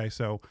 Okay,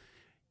 so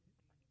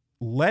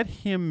let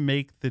him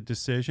make the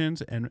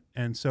decisions,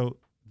 and so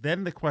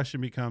then the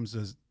question becomes: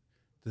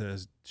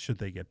 should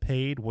they get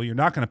paid? Well, you're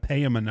not going to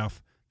pay him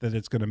enough that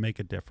it's going to make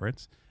a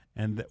difference,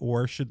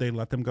 or should they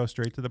let them go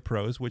straight to the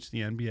pros, which the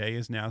NBA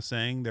is now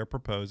saying they're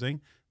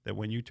proposing that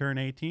when you turn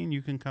 18,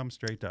 you can come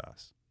straight to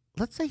us.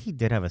 Let's say he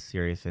did have a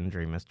serious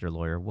injury, Mr.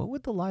 Lawyer. What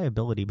would the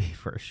liability be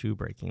for a shoe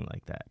breaking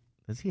like that?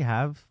 Does he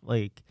have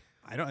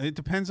I don't. It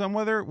depends on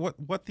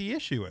what the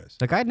issue is.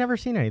 I'd never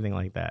seen anything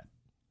like that.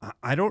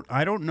 I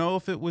don't know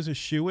if it was a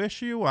shoe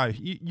issue.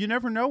 You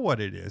never know what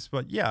it is,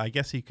 but yeah, I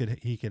guess he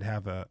could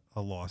have a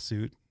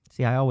lawsuit.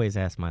 See, I always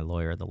ask my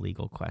lawyer the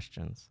legal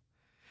questions.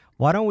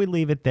 Why don't we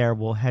leave it there?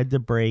 We'll head to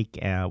break.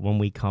 When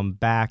we come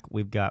back,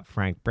 we've got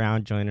Frank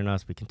Brown joining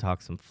us. We can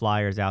talk some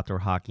Flyers, outdoor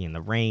hockey in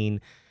the rain,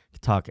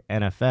 talk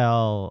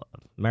NFL,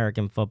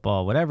 American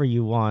football, whatever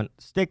you want.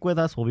 Stick with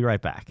us. We'll be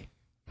right back.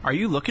 Are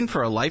you looking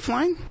for a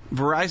lifeline?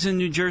 Verizon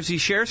New Jersey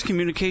Shares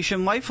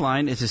Communication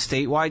Lifeline is a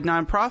statewide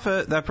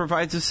nonprofit that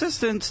provides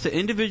assistance to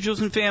individuals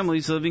and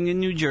families living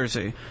in New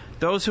Jersey,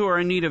 those who are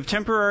in need of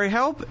temporary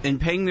help in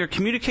paying their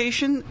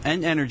communication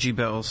and energy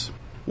bills.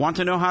 Want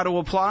to know how to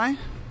apply?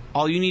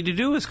 All you need to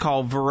do is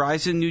call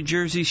Verizon New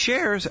Jersey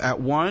Shares at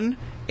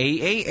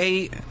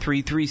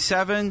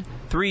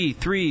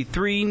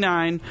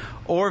 1-888-337-3339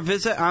 or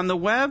visit on the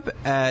web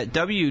at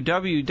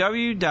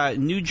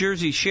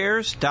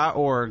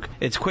www.newjerseyshares.org.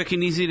 It's quick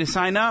and easy to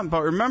sign up,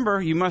 but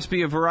remember, you must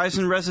be a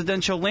Verizon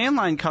residential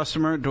landline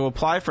customer to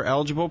apply for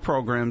eligible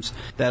programs.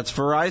 That's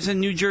Verizon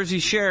New Jersey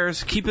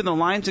Shares, keeping the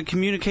lines of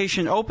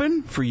communication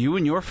open for you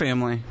and your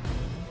family.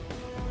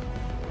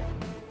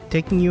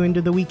 Taking you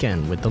into the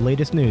weekend with the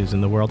latest news in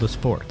the world of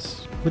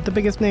sports, with the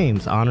biggest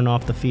names on and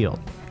off the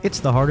field. It's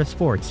the Heart of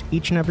Sports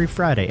each and every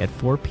Friday at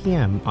 4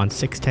 p.m. on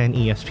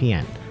 610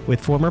 ESPN, with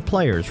former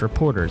players,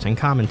 reporters, and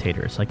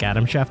commentators like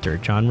Adam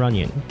Schefter, John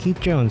Runyon, Keith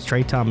Jones,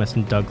 Trey Thomas,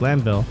 and Doug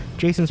Glanville.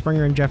 Jason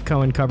Springer and Jeff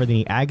Cohen cover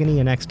the agony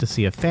and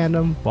ecstasy of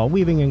fandom while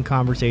weaving in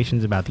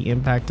conversations about the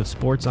impact of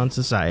sports on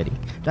society.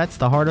 That's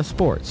the Heart of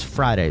Sports,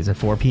 Fridays at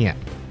 4 p.m.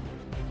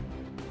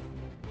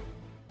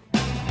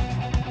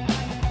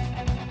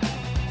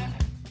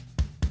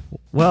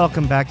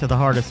 Welcome back to the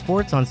Heart of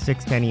Sports on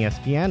 610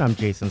 ESPN. I'm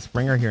Jason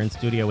Springer here in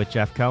studio with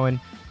Jeff Cohen.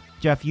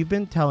 Jeff, you've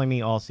been telling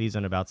me all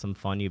season about some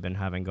fun you've been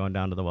having going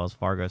down to the Wells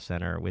Fargo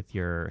Center with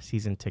your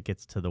season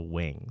tickets to the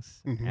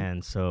Wings. Mm-hmm.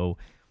 And so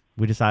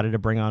we decided to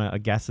bring on a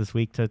guest this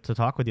week to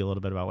talk with you a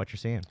little bit about what you're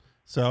seeing.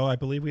 So I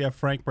believe we have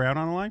Frank Brown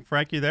on the line.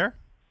 Frank, you there?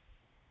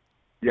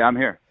 Yeah, I'm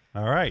here.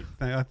 All right.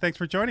 Thanks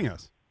for joining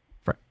us.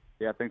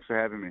 Yeah, thanks for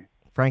having me.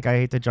 Frank, I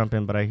hate to jump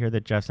in, but I hear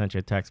that Jeff sent you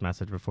a text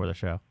message before the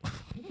show.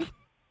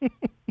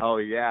 Oh,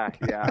 yeah.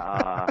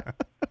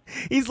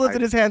 He's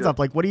lifted his hands up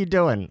like, what are you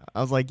doing?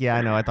 I was like, yeah,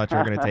 I know. I thought you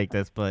were going to take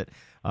this. But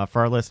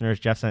for our listeners,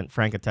 Jeff sent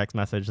Frank a text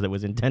message that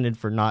was intended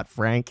for not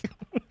Frank.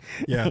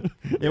 Yeah.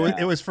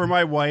 It was for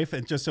my wife.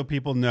 And just so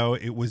people know,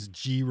 it was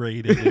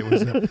G-rated.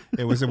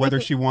 It was whether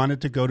she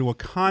wanted to go to a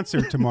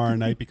concert tomorrow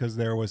night because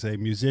there was a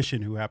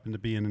musician who happened to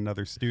be in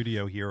another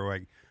studio here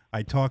who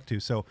I talked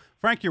to. So,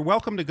 Frank, you're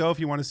welcome to go if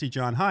you want to see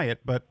John Hyatt.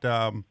 But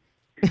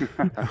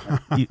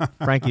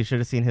Frank, you should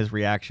have seen his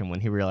reaction when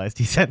he realized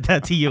he sent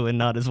that to you and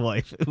not his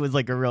wife. It was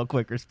like a real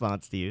quick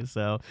response to you.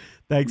 So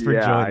thanks for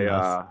joining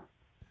us.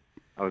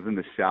 I was in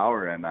the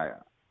shower and I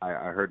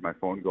heard my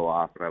phone go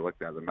off and I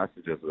looked at the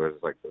messages. There was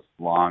like this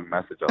long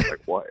message. I was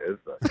like, what is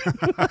this?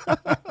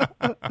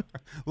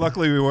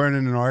 Luckily, we weren't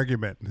in an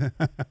argument.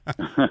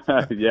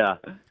 Yeah.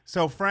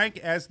 So, Frank,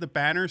 as the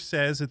banner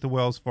says at the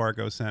Wells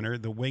Fargo Center,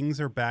 the Wings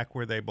are back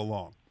where they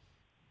belong.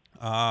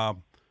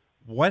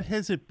 What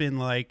has it been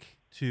like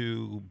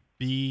to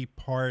be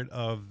part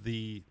of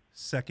the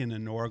second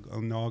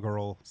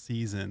inaugural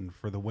season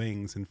for the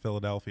Wings in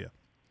Philadelphia?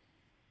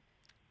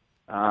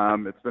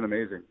 It's been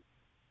amazing.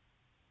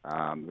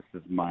 This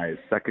is my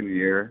second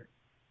year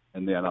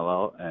in the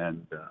NLL,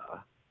 and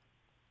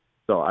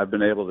so I've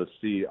been able to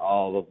see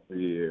all of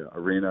the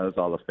arenas,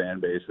 all the fan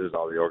bases,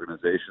 all the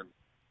organizations,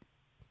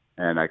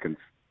 and I can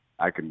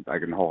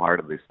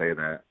wholeheartedly say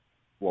that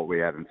what we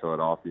have in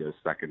Philadelphia is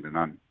second to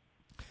none.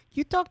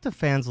 You talked to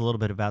fans a little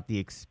bit about the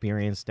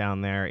experience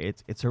down there.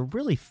 It's a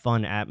really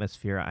fun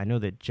atmosphere. I know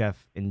that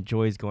Jeff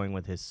enjoys going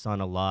with his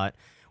son a lot.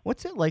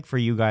 What's it like for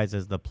you guys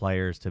as the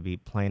players to be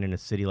playing in a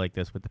city like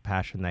this with the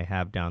passion they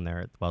have down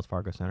there at the Wells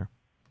Fargo Center?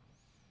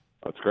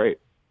 That's great.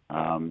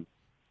 You're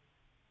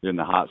in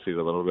the hot seat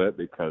a little bit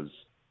because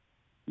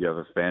you have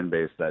a fan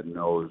base that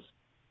knows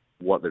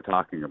what they're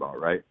talking about,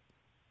 right?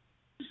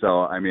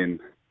 So, I mean,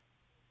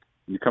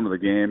 you come to the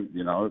game,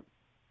 a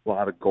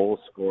lot of goals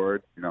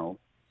scored,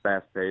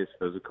 fast-paced,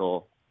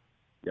 physical.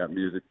 You got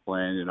music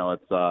playing.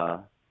 It's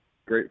a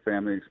great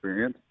family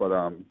experience. But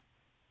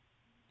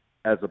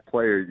as a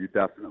player, you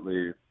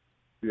definitely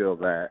feel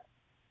that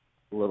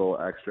little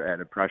extra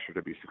added pressure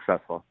to be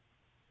successful.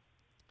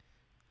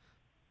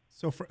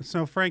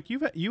 So Frank,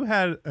 you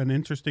had an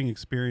interesting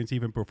experience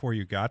even before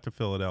you got to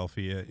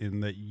Philadelphia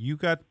in that you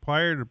got,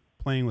 prior to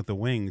playing with the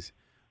Wings,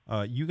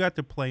 you got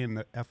to play in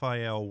the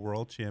FIL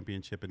World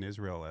Championship in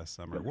Israel last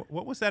summer.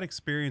 What was that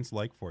experience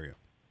like for you?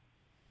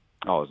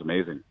 Oh, it was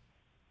amazing.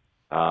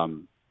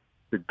 To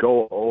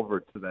go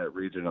over to that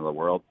region of the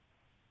world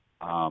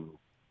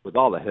with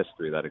all the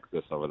history that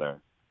exists over there,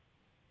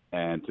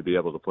 and to be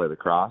able to play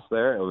lacrosse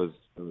there, it was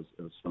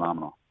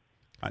phenomenal.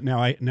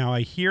 Now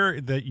I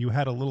hear that you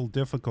had a little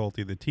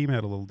difficulty. The team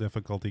had a little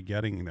difficulty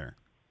getting there.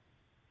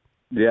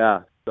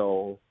 Yeah.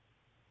 So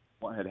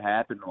what had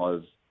happened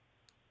was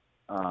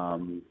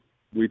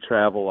we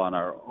travel on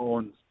our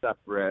own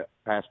separate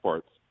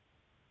passports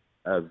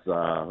as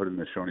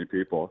Haudenosaunee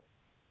people.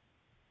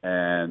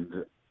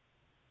 And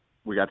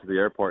we got to the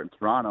airport in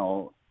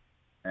Toronto,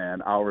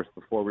 and hours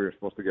before we were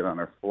supposed to get on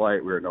our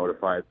flight, we were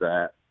notified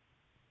that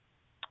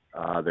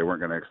they weren't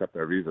going to accept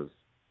our visas.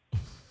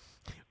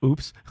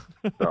 Oops.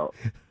 So,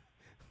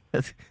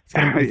 it's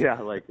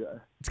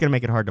gonna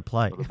make it hard to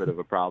play. A little bit of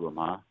a problem,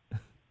 huh?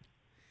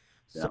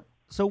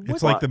 So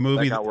it's like the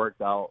movie that got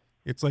worked out.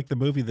 It's like the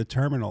movie The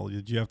Terminal.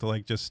 Did you have to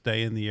like just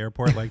stay in the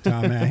airport like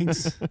Tom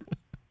Hanks?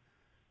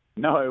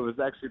 No, it was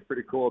actually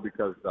pretty cool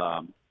because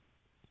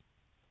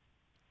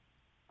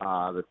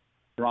the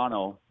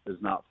Toronto is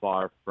not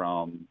far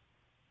from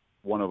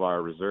one of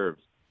our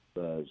reserves,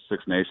 the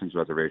Six Nations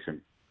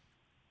reservation.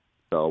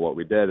 So what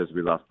we did is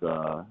we left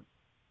the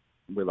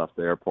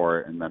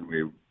airport, and then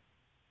we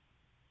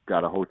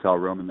got a hotel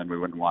room, and then we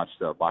went and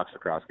watched a box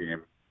lacrosse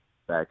game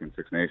back in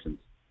Six Nations.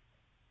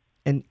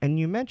 And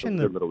you mentioned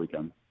the little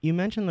weekend. You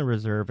mentioned the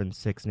reserve in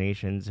Six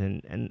Nations,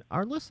 and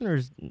our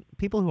listeners,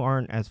 people who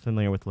aren't as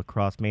familiar with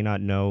lacrosse, may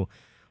not know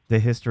the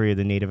history of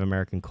the Native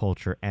American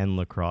culture and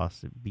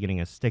lacrosse,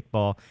 beginning as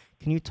stickball.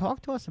 Can you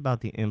talk to us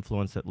about the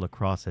influence that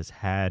lacrosse has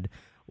had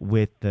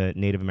with the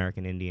Native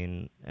American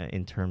Indian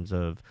in terms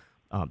of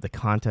the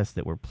contests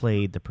that were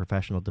played, the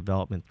professional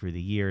development through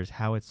the years,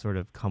 how it's sort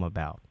of come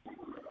about?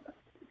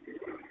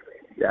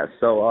 Yeah,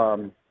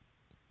 so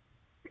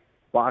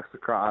box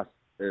lacrosse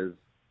is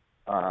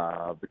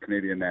the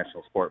Canadian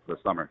national sport for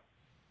the summer.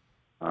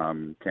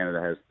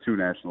 Canada has two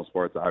national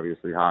sports,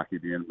 obviously hockey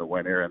being the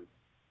winter and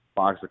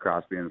box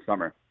lacrosse being the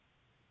summer.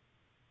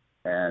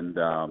 And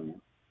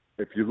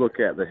if you look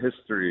at the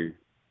history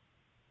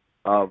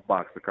of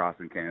box lacrosse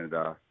in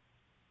Canada,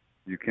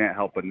 you can't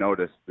help but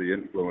notice the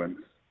influence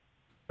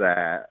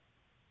that,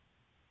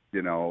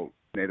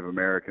 Native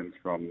Americans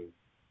from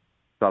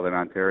Southern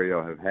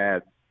Ontario have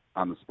had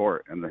on the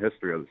sport and the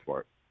history of the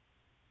sport.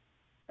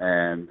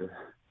 And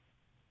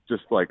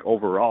just like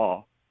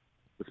overall,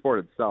 the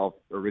sport itself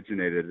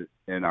originated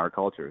in our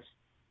cultures.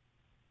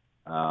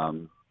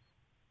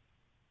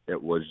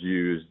 It was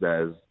used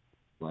as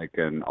like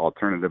an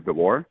alternative to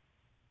war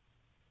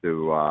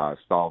to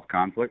solve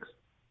conflicts,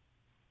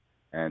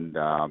 and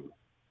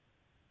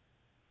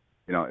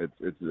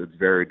it's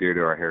very dear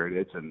to our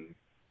heritage, and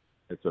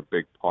it's a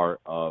big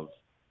part of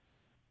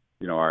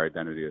our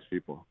identity as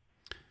people.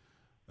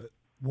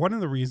 One of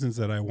the reasons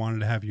that I wanted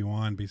to have you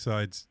on,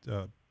 besides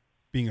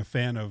being a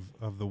fan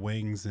of the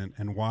Wings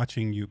and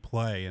watching you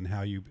play and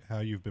how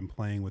you've been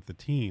playing with the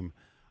team,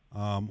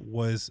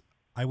 was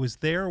I was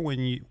there when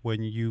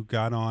you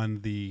got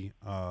on the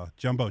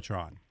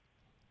Jumbotron.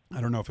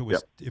 I don't know if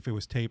it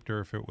was taped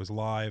or if it was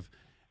live,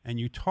 and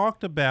you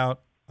talked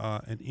about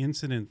an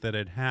incident that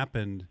had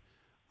happened,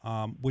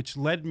 which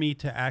led me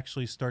to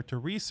actually start to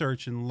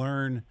research and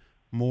learn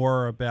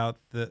more about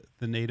the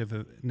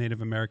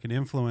Native American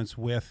influence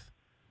with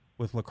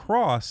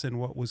lacrosse and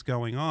what was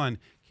going on.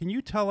 Can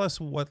you tell us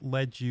what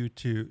led you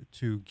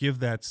to give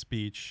that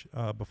speech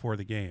before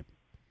the game?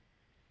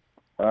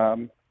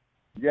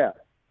 Yeah.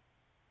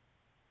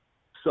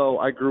 So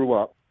I grew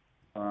up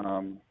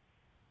a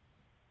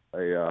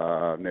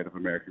Native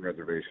American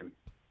reservation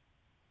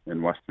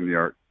in Western New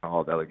York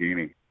called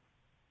Allegheny.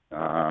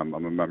 I'm a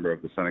member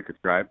of the Seneca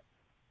tribe,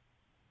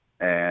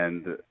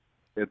 and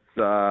it's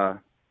a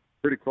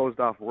pretty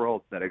closed-off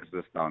world that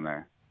exists down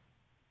there.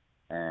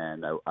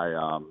 And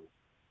I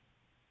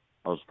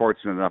was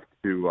fortunate enough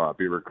to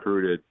be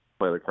recruited to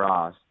play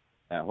lacrosse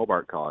at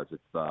Hobart College.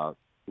 It's a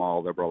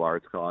small liberal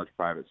arts college,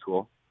 private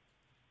school.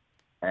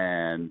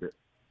 And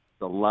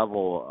the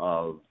level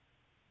of,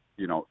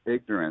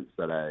 ignorance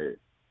that I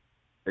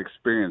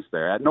experienced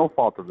there, at no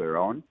fault of their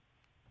own,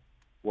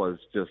 was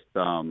just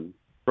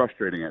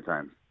frustrating at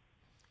times.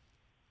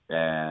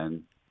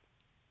 And,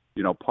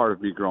 part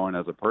of me growing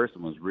as a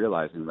person was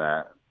realizing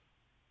that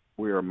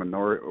we're a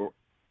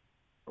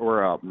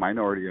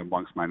minority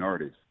amongst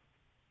minorities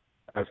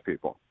as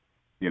people,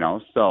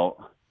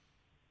 So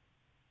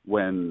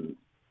when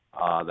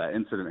that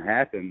incident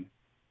happened,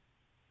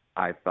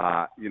 I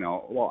thought,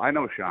 well, I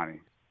know Shawnee,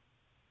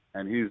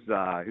 and he's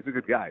a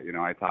good guy.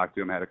 I talked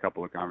to him, had a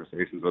couple of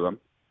conversations with him.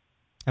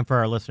 And for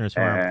our listeners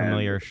who aren't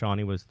familiar,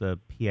 Shawnee was the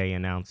PA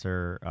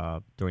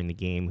announcer during the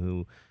game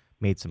who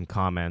made some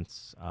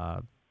comments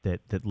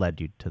that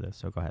led you to this.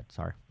 So go ahead.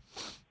 Sorry.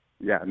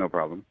 Yeah, no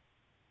problem.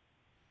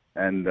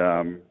 And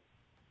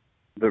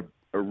the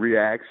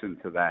reaction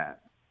to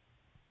that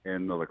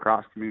in the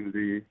lacrosse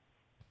community,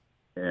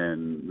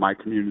 in my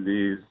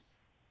communities,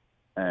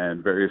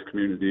 and various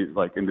communities,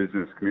 like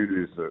indigenous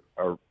communities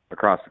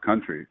across the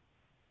country,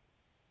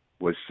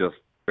 was just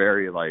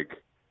very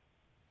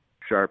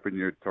sharpen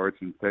your torch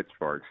and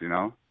pitchforks,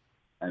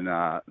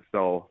 And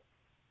so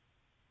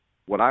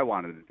what I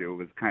wanted to do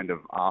was kind of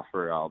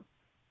offer a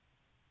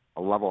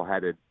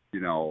level-headed,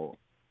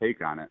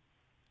 take on it.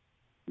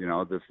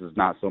 This is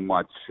not so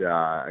much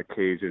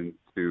occasion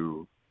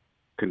to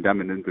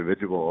condemn an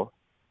individual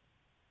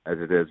as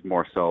it is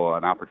more so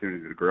an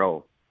opportunity to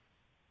grow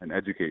and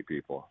educate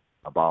people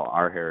about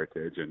our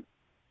heritage and,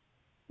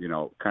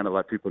 kind of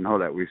let people know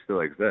that we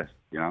still exist,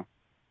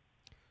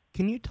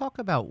 Can you talk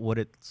about what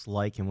it's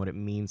like and what it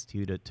means to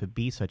you to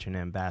be such an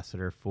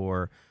ambassador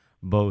for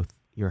both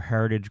your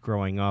heritage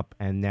growing up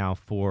and now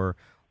for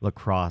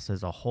lacrosse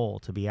as a whole,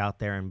 to be out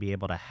there and be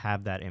able to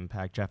have that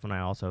impact? Jeff and I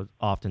also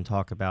often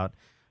talk about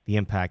the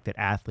impact that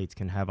athletes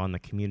can have on the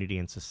community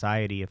and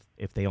society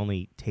if they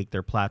only take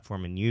their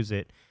platform and use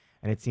it.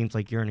 And it seems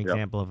like you're an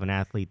example of an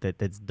athlete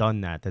that's done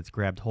that, that's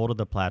grabbed hold of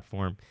the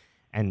platform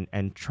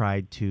and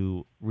tried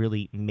to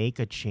really make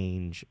a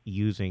change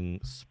using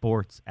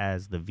sports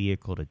as the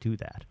vehicle to do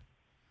that.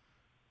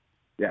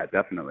 Yeah,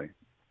 definitely.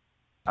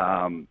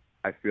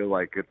 I feel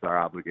like it's our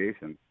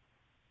obligation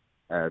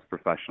as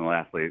professional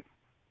athletes.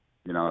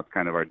 You know, it's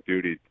kind of our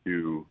duty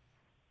to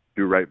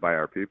do right by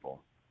our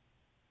people.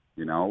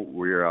 You know,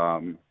 we're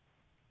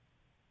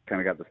kind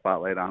of got the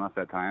spotlight on us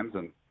at times,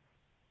 and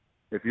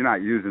if you're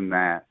not using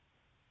that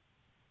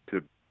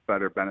to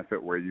better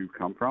benefit where you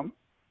come from,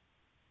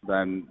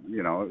 then,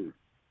 you know,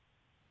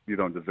 you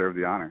don't deserve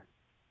the honor.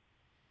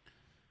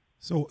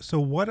 So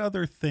what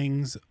other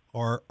things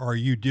are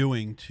you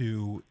doing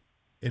to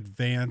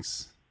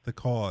advance the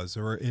cause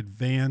or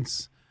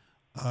advance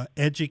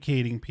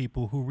educating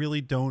people who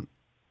really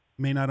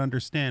may not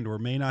understand or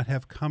may not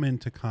have come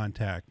into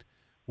contact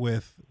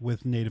with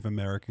Native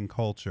American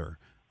culture?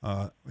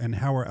 And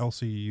how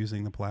else are you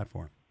using the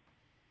platform?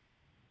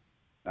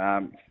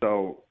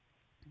 So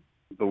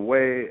the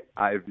way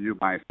I view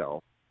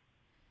myself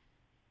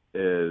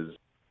is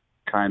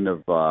kind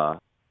of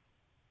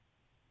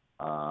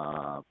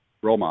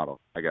role model,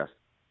 I guess.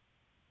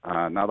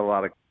 Not a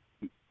lot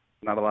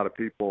of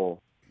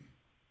people,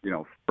 you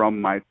know,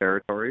 from my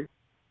territory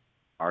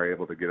are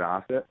able to get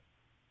off it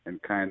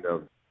and kind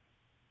of,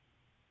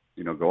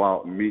 you know, go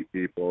out and meet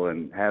people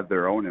and have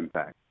their own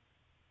impact.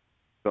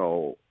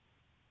 So,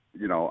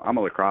 you know, I'm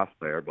a lacrosse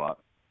player, but,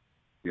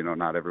 you know,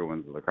 not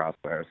everyone's a lacrosse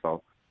player.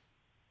 So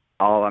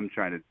all I'm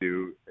trying to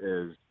do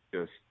is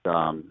just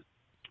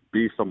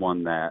be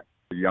someone that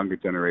the younger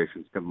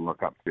generations can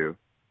look up to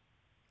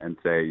and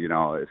say, you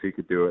know, if he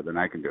could do it, then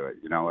I can do it.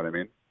 You know what I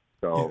mean?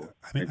 So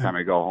anytime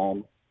I go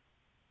home,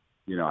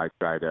 you know, I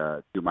try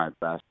to do my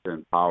best to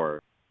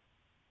empower,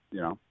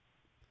 you know.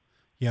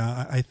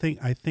 Yeah, I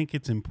think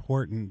it's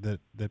important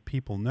that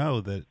people know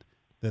that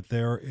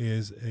there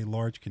is a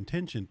large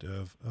contingent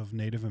of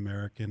Native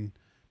American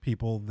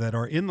people that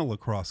are in the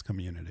lacrosse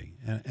community,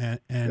 and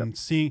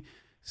yep.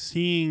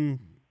 seeing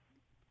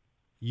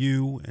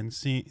you and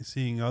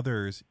seeing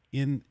others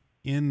in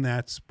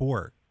that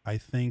sport, I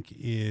think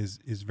is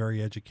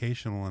very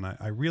educational, and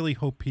I really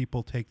hope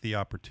people take the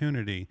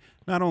opportunity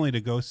not only to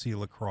go see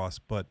lacrosse,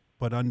 but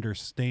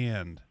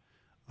understand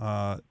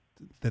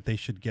that they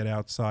should get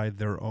outside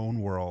their own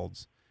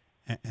worlds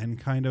and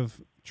kind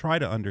of try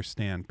to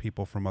understand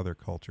people from other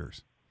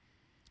cultures.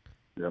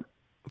 Yep.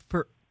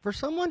 For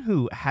someone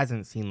who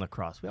hasn't seen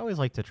lacrosse, we always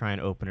like to try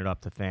and open it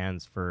up to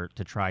fans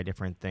to try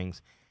different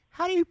things.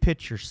 How do you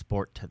pitch your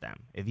sport to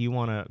them if you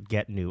want to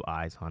get new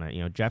eyes on it?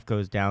 You know, Jeff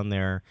goes down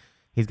there.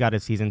 He's got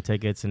his season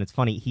tickets, and it's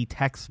funny. He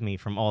texts me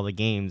from all the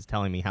games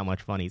telling me how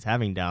much fun he's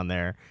having down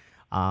there.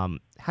 How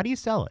do you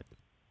sell it?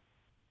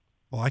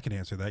 Well, I can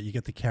answer that. You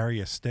get to carry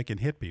a stick and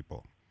hit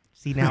people.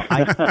 See, now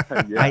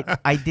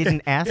I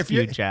didn't ask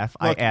you, Jeff.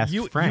 Look, I asked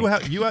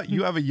Frank.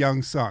 You have a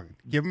young son.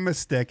 Give him a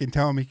stick and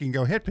tell him he can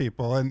go hit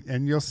people,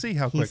 and you'll see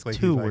how quickly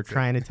he's 2. We're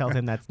trying to tell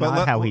him that's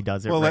not how he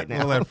does it right now.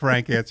 We'll let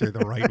Frank answer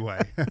the right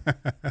way.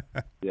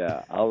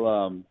 Yeah,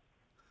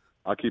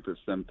 I'll keep it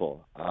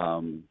simple.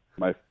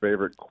 My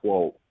favorite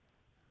quote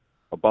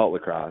about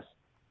lacrosse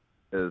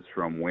is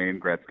from Wayne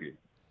Gretzky,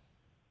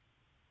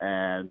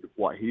 and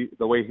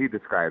the way he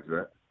describes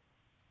it.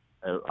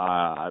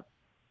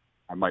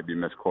 I might be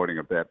misquoting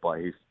a bit, but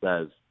he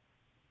says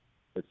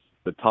it's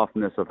the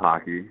toughness of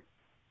hockey,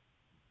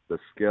 the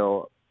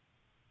skill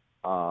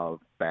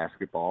of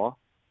basketball,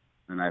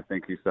 and I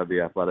think he said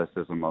the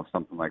athleticism of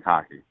something like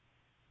hockey.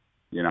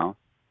 You know,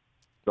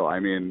 so I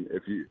mean,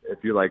 if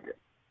you like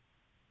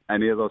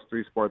any of those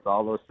 3 sports,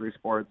 all those 3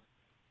 sports,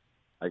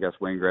 I guess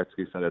Wayne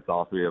Gretzky said it's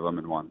all 3 of them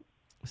in one.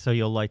 So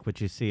you'll like what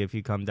you see if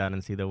you come down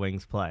and see the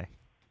Wings play.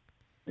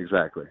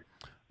 Exactly.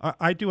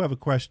 I do have a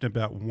question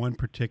about one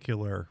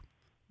particular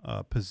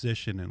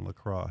position in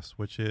lacrosse,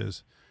 which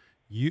is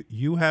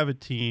you have a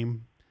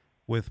team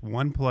with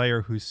one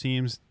player who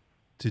seems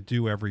to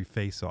do every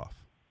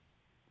face-off.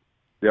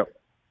 Yep.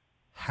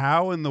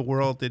 How in the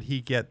world did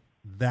he get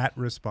that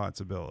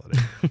responsibility?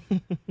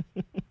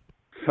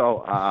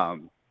 So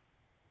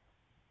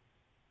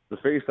the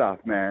face-off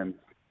man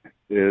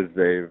is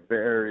a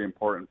very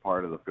important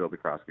part of the field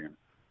lacrosse game,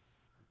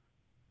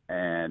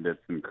 and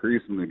it's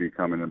increasingly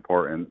becoming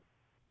important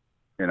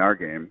in our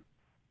game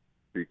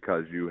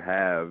because you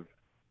have,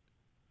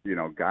 you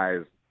know,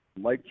 guys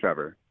like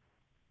Trevor,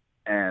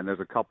 and there's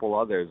a couple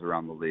others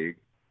around the league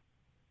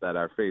that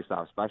are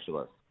face-off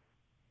specialists.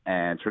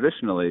 And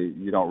traditionally,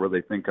 you don't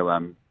really think of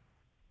them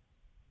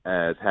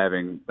as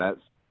having that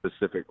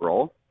specific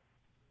role.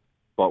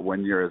 But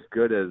when you're as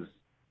good as,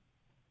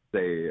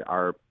 say,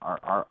 our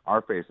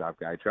face-off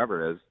guy,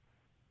 Trevor, is,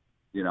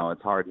 you know,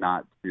 it's hard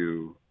not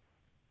to,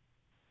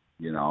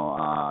 you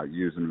know,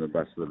 use him to the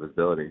best of his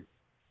ability.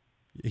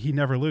 He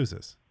never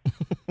loses.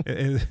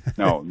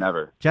 No,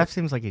 never. Jeff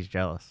seems like he's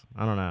jealous.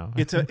 I don't know.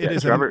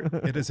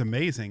 It is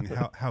amazing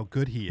how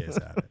good he is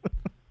at it.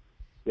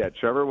 Yeah,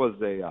 Trevor was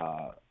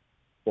a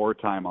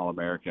 4-time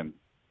All-American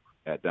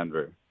at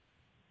Denver.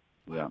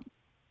 Yeah.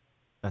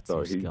 That's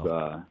so some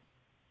skill.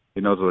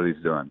 He knows what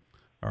he's doing.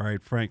 All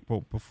right, Frank.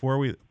 Well, before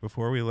we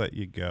let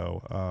you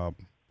go,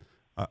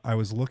 I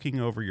was looking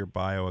over your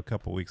bio a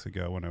couple weeks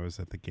ago when I was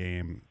at the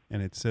game,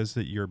 and it says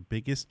that your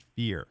biggest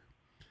fear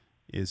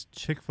is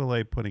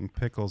Chick-fil-A putting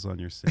pickles on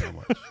your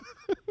sandwich.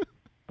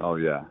 Oh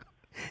yeah.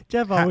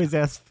 Jeff always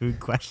asks food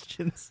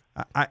questions.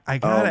 I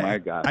got Oh my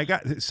God. I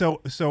got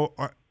so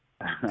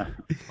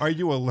are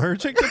you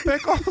allergic to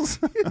pickles?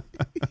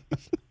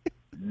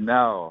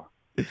 No,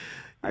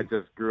 I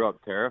just grew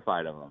up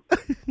terrified of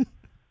them.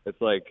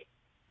 It's like,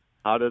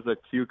 how does a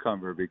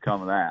cucumber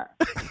become that?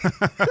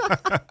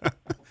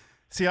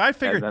 See, I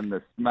figured. And then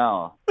the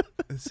smell.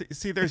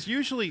 See, there's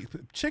usually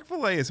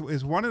Chick-fil-A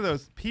is one of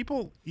those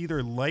people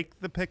either like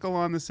the pickle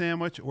on the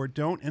sandwich or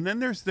don't, and then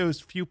there's those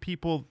few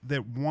people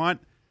that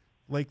want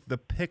like the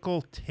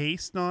pickle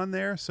taste on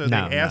there, so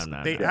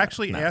they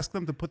actually ask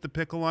them to put the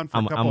pickle on for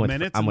a couple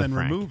minutes and then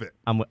remove it.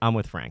 I'm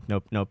with Frank.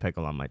 No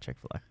pickle on my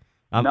Chick-fil-A.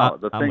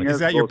 The thing is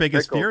that your those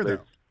biggest pickles, fear, they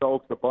though?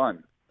 soak the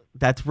bun.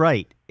 That's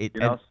right.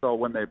 So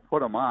when they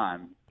put them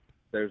on,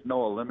 there's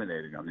no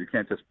eliminating them. You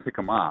can't just pick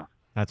them off.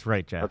 That's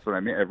right, Jeff. That's what I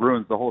mean. It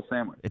ruins the whole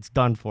sandwich. It's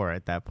done for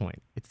at that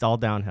point. It's all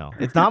downhill.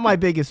 It's not my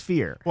biggest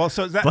fear. Well, is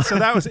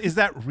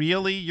that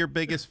really your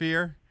biggest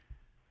fear?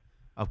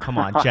 Oh, come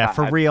on, Jeff,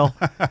 for real.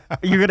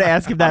 You're going to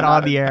ask him that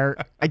on the air?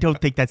 I don't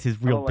think that's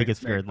his real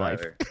biggest fear in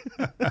life.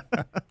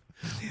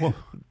 Well,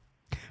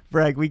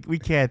 Frank, we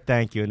can't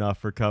thank you enough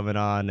for coming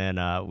on,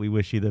 and we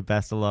wish you the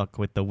best of luck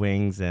with the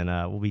Wings, and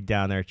we'll be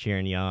down there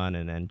cheering you on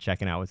and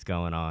checking out what's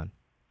going on.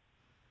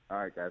 All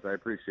right, guys. I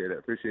appreciate it.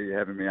 Appreciate you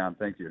having me on.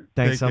 Thank you.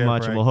 Thanks so care,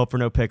 much, Frank. and we'll hope for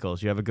no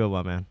pickles. You have a good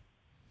one, man.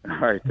 All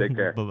right, take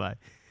care. Bye-bye.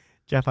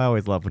 Jeff, I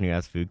always love when you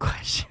ask food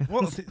questions.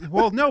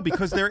 Well, no,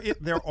 because there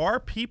are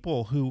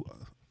people who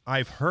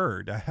I've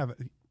heard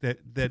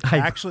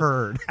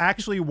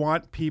actually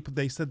want people.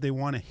 They said they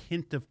want a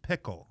hint of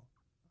pickle.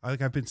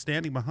 I've been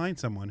standing behind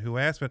someone who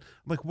asked, but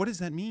I'm like, what does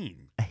that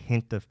mean? A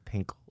hint of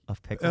pickle.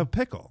 A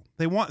pickle.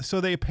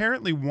 They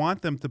apparently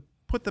want them to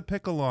put the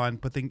pickle on,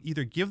 but they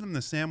either give them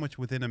the sandwich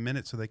within a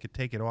minute so they could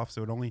take it off,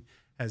 so it only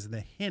has the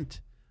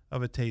hint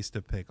of a taste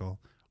of pickle,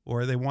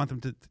 or they want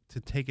them to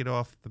take it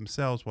off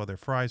themselves while their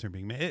fries are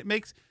being made. It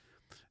makes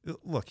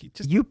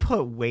you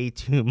put way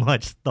too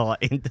much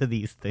thought into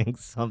these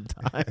things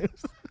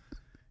sometimes.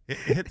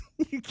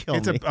 You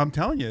kill me. I'm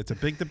telling you, it's a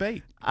big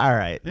debate. All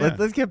right, Yeah.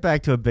 let's get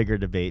back to a bigger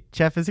debate.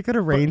 Jeff, is it going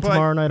to rain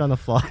tomorrow night on the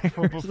Flyers?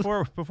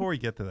 Before we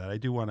get to that, I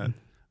do want to.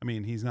 I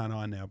mean, he's not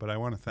on now, but I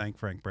want to thank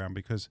Frank Brown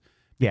because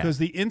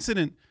the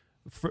incident,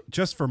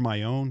 just for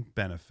my own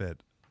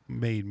benefit,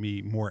 made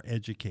me more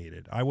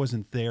educated. I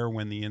wasn't there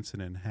when the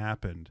incident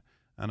happened,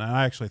 and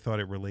I actually thought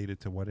it related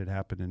to what had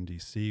happened in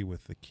D.C.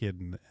 with the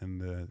kid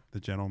and the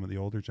gentleman, the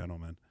older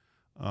gentleman.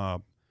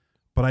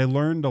 But I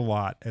learned a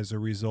lot as a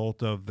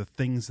result of the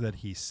things that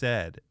he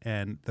said,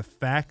 and the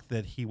fact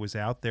that he was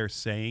out there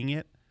saying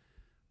it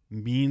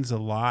means a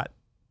lot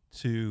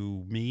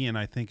to me, and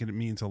I think it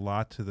means a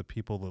lot to the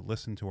people that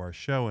listen to our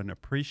show and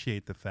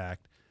appreciate the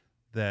fact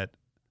that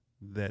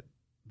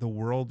the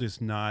world is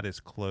not as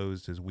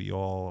closed as we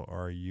all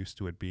are used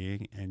to it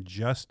being, and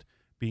just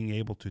being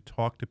able to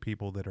talk to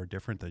people that are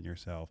different than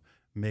yourself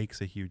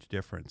makes a huge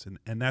difference.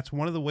 And that's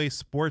one of the ways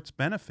sports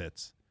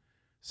benefits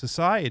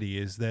society,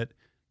 is that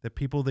the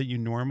people that you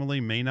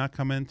normally may not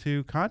come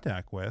into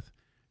contact with,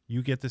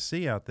 you get to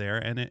see out there,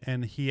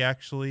 and he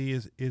actually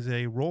is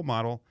a role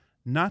model,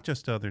 not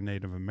just to other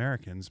Native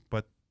Americans,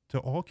 but to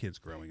all kids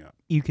growing up.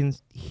 You can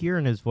hear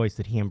in his voice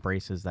that he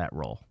embraces that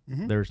role.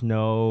 Mm-hmm. There's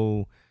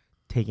no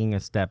taking a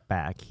step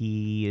back.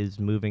 He is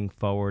moving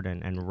forward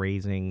and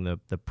raising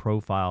the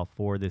profile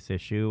for this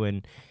issue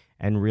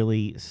and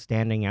really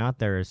standing out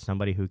there as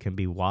somebody who can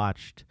be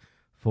watched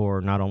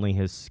for not only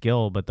his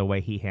skill, but the way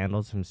he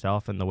handles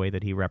himself and the way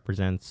that he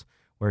represents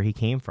where he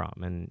came from.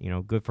 And,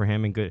 good for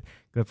him and good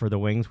for the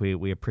Wings.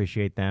 We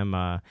appreciate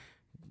them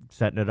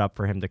setting it up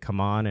for him to come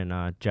on.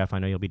 And Jeff, I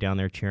know you'll be down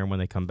there cheering when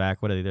they come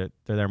back. What are they?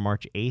 They're there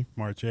March 8th?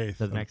 March 8th.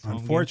 The next home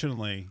game?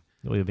 Unfortunately,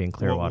 we'll be in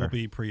Clearwater. We'll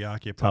be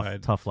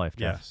preoccupied. Tough life,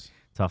 Jeff. Yes.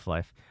 Tough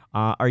life.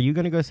 Are you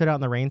going to go sit out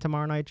in the rain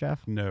tomorrow night,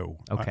 Jeff? No.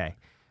 Okay.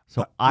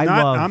 So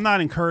I'm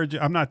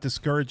not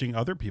discouraging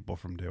other people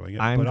from doing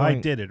it, I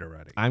did it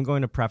already. I'm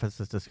going to preface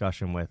this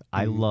discussion with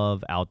I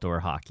love outdoor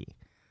hockey.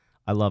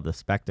 I love the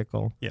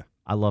spectacle. Yeah.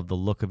 I love the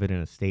look of it in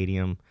a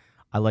stadium.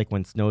 I like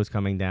when snow's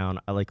coming down.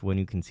 I like when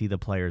you can see the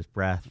player's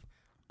breath.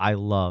 I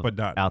love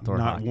outdoor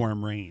hockey. Not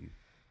warm rain.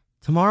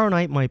 Tomorrow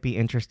night might be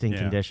interesting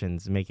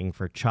conditions, making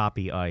for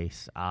choppy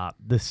ice.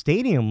 The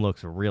stadium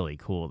looks really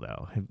cool,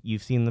 though.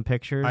 You've seen the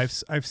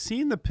pictures? I've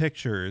seen the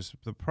pictures.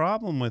 The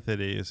problem with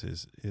it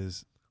is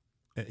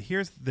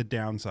here's the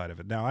downside of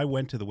it. Now, I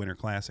went to the Winter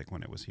Classic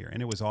when it was here,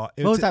 and it was all.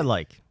 What was that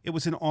like? It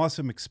was an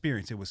awesome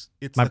experience.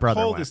 It's My the brother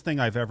coldest thing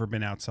I've ever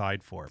been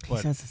outside for. He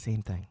says the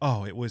same thing.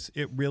 Oh,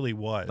 it really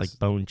was like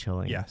bone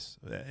chilling. Yes,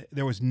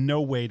 there was no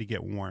way to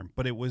get warm,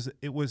 but it was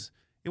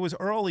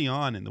early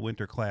on in the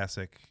Winter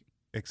Classic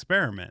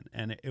experiment,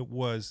 and it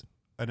was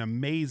an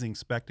amazing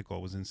spectacle.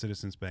 It was in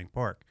Citizens Bank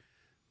Park.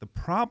 The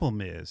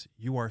problem is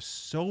you are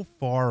so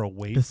far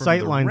away from the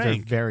sight lines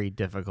rink. are very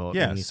difficult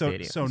in these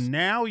stadiums. So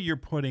now you're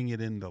putting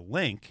it in the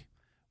link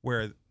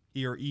where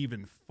you're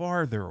even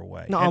farther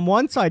away. No, on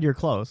one side you're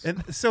close.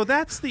 And so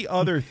that's the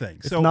other thing.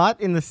 It's so not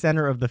in the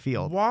center of the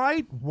field.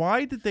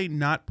 Why did they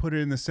not put it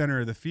in the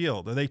center of the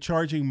field? Are they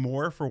charging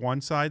more for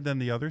one side than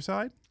the other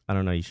side? I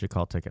don't know. You should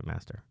call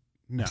Ticketmaster.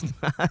 No.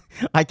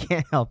 I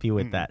can't help you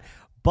with that.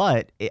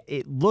 But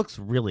it looks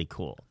really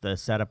cool, the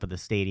setup of the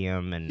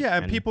stadium.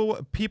 And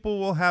people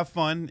will have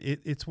fun.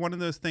 It's one of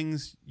those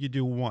things you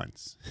do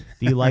once.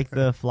 Do you like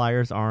the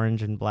Flyers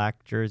orange and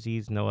black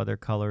jerseys? No other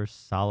colors,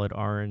 solid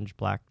orange,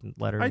 black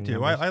lettering? I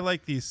do. I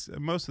like these.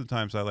 Most of the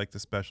times I like the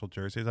special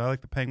jerseys. I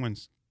like the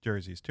Penguins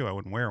jerseys too. I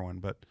wouldn't wear one,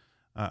 but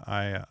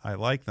I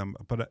like them.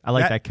 But I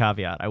like that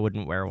caveat. I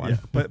wouldn't wear one.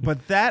 Yeah,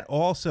 but that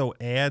also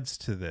adds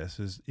to this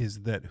is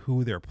that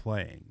who they're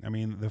playing. I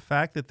mean, the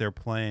fact that they're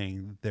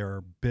playing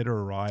their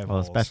bitter rivals. Well,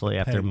 especially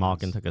after Penguins.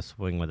 Malkin took a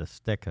swing with a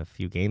stick a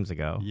few games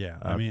ago. Yeah,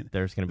 I mean,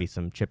 there's going to be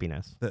some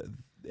chippiness.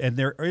 And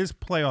there is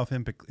playoff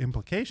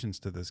implications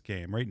to this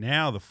game. Right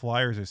now, the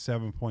Flyers are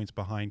 7 points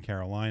behind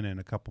Carolina and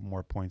a couple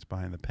more points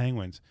behind the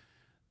Penguins.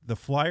 The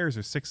Flyers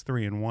are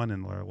 6-3-1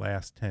 in their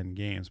last 10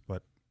 games,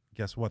 but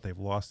guess what? They've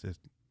lost it.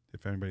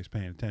 If anybody's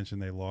paying attention,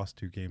 they lost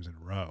 2 games in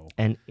a row.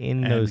 And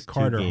those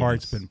Carter 2 games,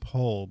 Hart's been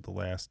pulled the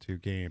last 2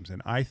 games.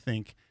 And I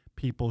think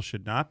people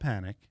should not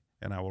panic.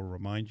 And I will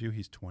remind you,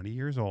 he's 20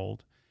 years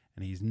old,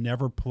 and he's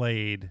never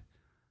played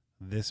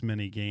this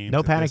many games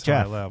at panic, this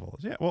high Jeff. level.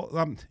 Yeah,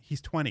 well, he's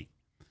 20.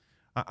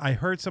 I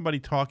heard somebody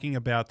talking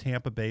about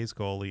Tampa Bay's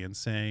goalie and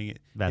saying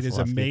it is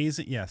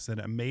amazing. Yes, and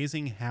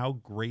amazing how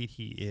great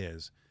he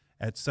is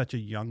at such a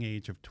young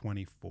age of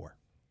 24.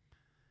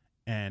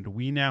 And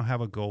we now have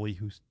a goalie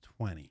who's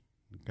 20.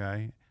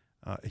 Okay,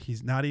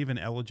 he's not even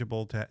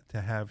eligible to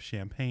have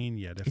champagne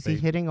yet. Is he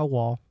hitting a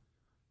wall?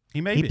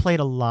 He played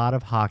a lot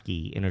of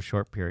hockey in a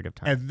short period of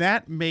time, and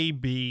that may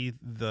be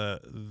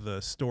the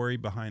story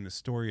behind the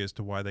story as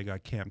to why they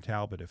got Cam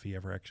Talbot if he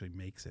ever actually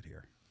makes it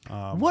here.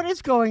 What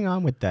is going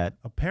on with that?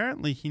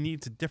 Apparently, he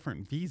needs a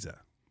different visa.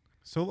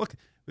 So look,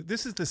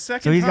 this is the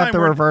second. So he's time got the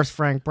reverse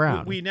Frank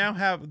Brown. We now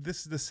have this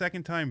is the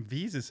second time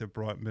visas have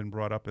been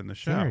brought up in the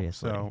show.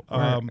 Seriously, so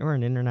we're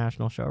an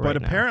international show right now. But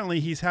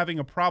apparently, he's having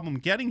a problem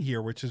getting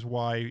here, which is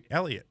why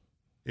Elliott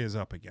is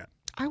up again.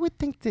 I would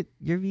think that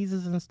your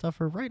visas and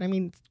stuff are right. I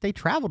mean, they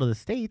travel to the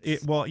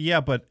States. Well,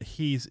 yeah, but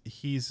he's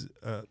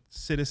a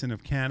citizen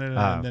of Canada,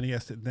 and then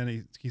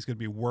he's going to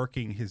be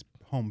working. His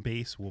home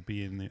base will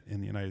be in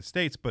the United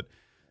States. But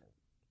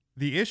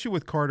the issue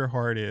with Carter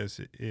Hart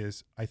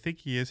is I think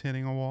he is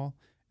hitting a wall,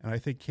 and I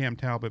think Cam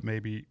Talbot may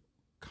be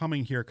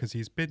coming here because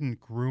he's been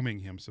grooming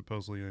him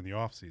supposedly in the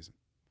offseason,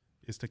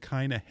 is to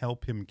kind of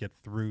help him get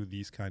through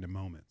these kind of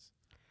moments.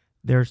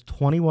 There's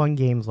 21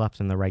 games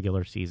left in the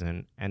regular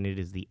season, and it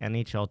is the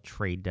NHL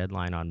trade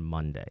deadline on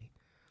Monday.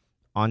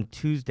 On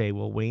Tuesday,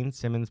 will Wayne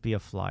Simmons be a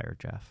Flyer,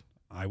 Jeff?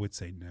 I would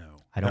say no.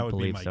 I don't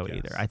believe so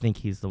either. I think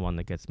he's the one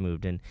that gets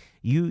moved. And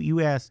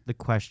you asked the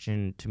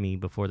question to me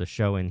before the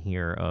show in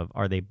here of,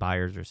 are they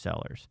buyers or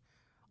sellers?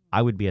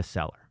 I would be a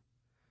seller.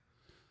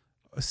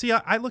 See,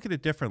 I look at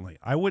it differently.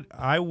 I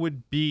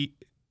would be,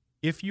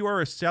 if you are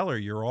a seller,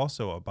 you're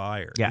also a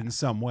buyer in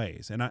some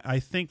ways. And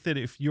I think that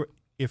if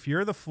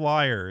you're the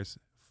Flyers,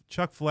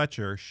 Chuck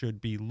Fletcher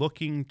should be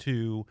looking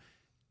to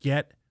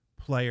get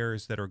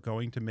players that are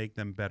going to make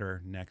them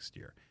better next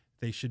year.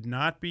 They should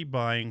not be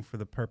buying for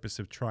the purpose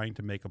of trying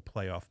to make a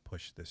playoff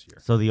push this year.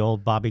 So the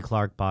old Bobby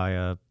Clark buy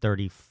a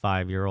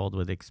 35-year-old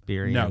with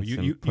experience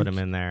and put him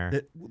in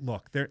there.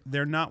 Look,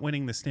 they're not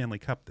winning the Stanley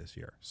Cup this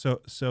year.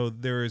 So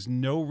there is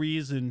no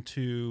reason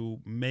to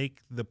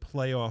make the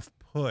playoff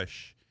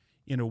push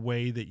in a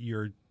way that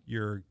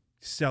you're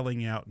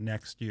selling out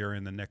next year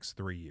and the next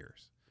 3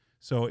 years.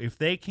 So if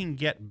they can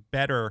get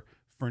better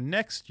for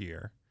next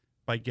year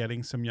by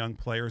getting some young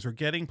players or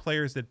getting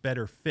players that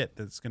better fit,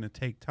 that's going to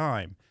take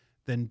time,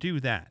 then do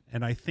that.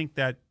 And I think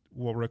that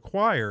will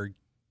require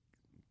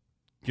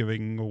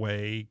giving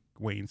away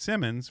Wayne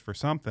Simmons for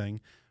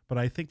something, but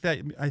I think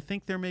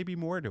there may be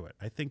more to it.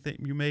 I think that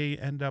you may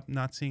end up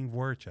not seeing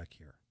Voracek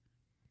here.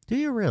 Do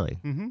you really?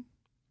 Mm-hmm.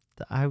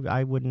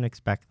 I wouldn't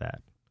expect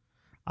that.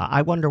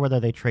 I wonder whether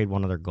they trade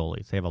one of their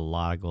goalies. They have a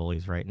lot of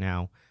goalies right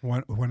now.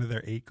 One of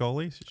their 8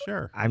 goalies?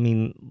 Sure. I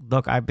mean,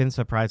 look, I've been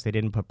surprised they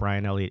didn't put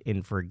Brian Elliott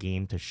in for a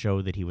game to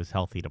show that he was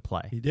healthy to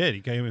play. He did.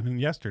 He gave him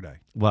yesterday.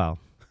 Well,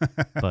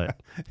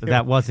 but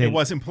that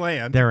wasn't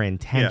planned. Their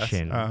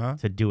intention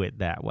to do it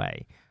that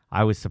way.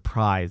 I was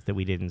surprised that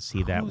we didn't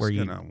see that. Who's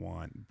going to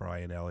want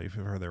Brian Elliott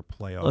for their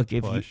playoff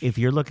push? Look, if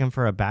you're looking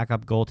for a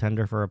backup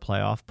goaltender for a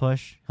playoff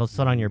push, he'll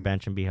sit on your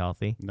bench and be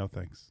healthy. No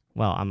thanks.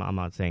 Well, I'm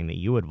not saying that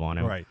you would want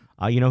him. Right.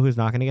 You know who's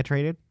not going to get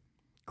traded?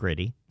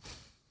 Gritty.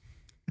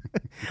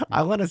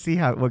 I want to see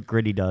what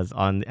Gritty does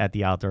at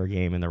the outdoor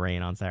game in the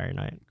rain on Saturday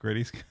night.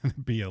 Gritty's going to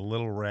be a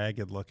little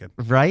ragged looking,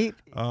 right?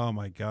 Oh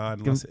my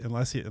God!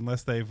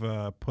 Unless they've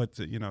put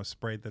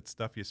sprayed that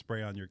stuff you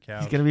spray on your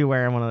couch. He's going to be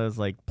wearing one of those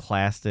like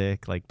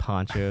plastic like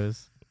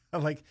ponchos.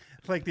 like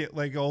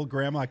old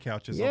grandma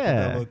couches.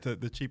 Yeah.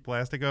 The cheap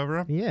plastic over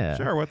them. Yeah.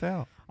 Sure. What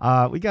the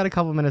hell? We got a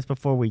couple minutes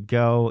before we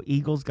go.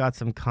 Eagles got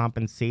some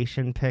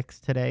compensation picks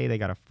today. They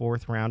got a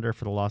 4th rounder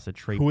for the loss of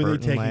Trey Who are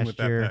Burton they taking last with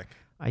year. that pick?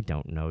 I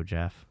don't know,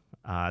 Jeff.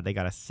 They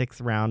got a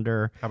 6th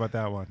rounder. How about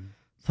that one?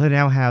 So they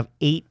now have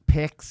 8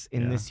 picks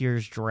in this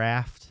year's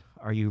draft.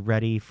 Are you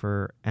ready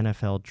for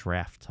NFL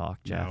draft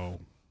talk, Jeff? No.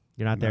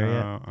 You're not there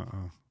yet?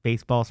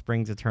 Baseball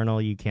springs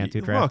eternal. You can't do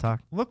draft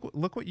talk?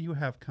 Look what you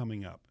have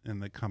coming up in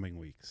the coming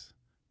weeks.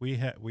 We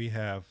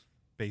have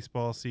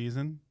baseball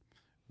season.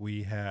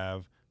 We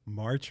have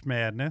March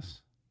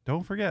Madness.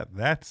 Don't forget,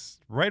 that's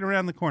right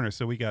around the corner.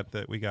 So we got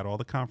all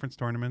the conference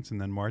tournaments and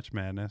then March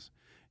Madness.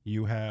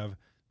 You have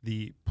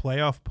the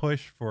playoff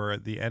push for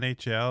the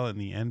NHL and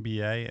the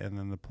NBA and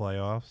then the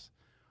playoffs.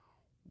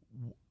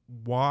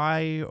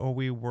 Why are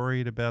we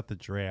worried about the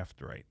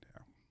draft right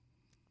now?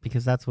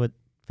 Because that's what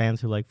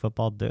fans who like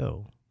football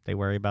do. They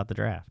worry about the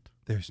draft.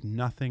 There's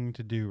nothing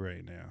to do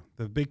right now.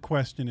 The big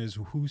question is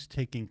who's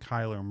taking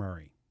Kyler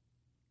Murray?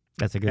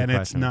 That's a good question.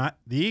 And it's not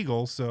the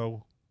Eagles,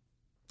 so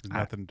there's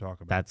nothing to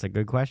talk about. That's a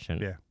good question.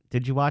 Yeah.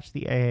 Did you watch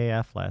the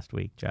AAF last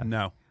week, Jeff?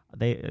 No.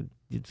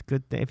 It's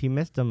good if you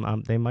missed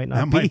them. They might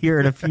not be here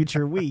in a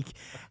future week.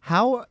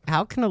 How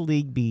can a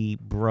league be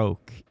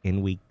broke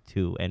in week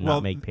 2 and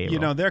not make payroll? You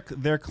know,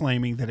 they're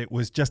claiming that it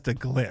was just a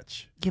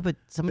glitch. Yeah, but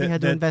somebody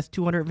had to invest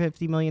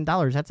 $250 million.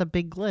 That's a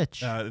big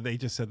glitch. They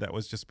just said that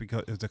was just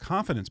because it was a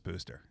confidence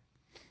booster.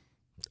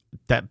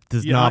 That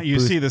does not. You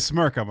see the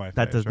smirk on my face.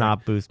 That does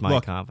not boost my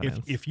Look,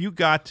 confidence. If you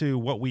got to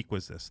what week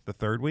was this? The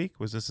 3rd week?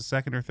 Was this the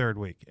 2nd or 3rd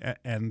week?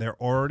 And they're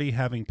already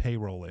having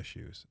payroll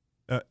issues.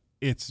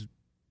 It's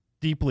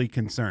deeply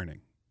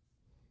concerning.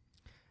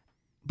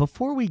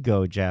 Before we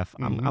go, Jeff,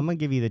 I'm going to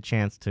give you the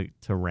chance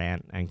to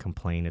rant and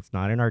complain. It's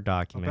not in our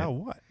document. About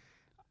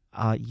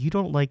what? You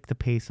don't like the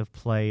pace of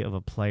play of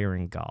a player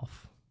in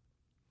golf.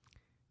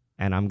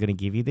 And I'm going to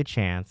give you the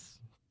chance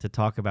to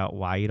talk about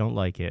why you don't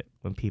like it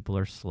when people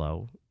are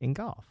slow in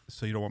golf.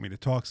 So you don't want me to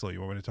talk slow.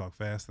 You want me to talk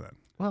fast then?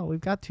 Well,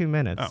 we've got 2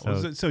 minutes.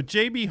 So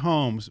J.B.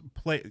 Holmes,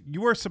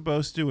 you were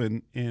supposed to,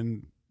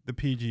 in the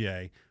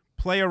PGA,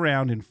 play a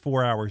round in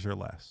 4 hours or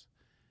less.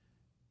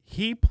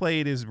 He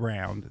played his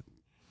round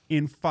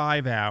in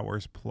 5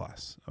 hours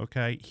plus,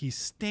 okay? He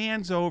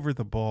stands over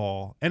the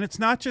ball, and it's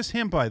not just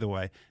him, by the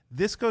way.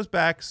 This goes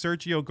back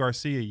Sergio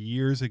Garcia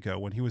years ago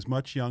when he was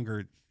much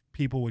younger.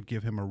 People would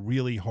give him a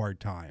really hard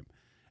time.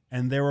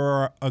 And there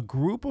are a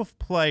group of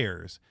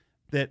players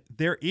that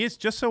there is,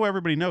 just so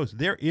everybody knows,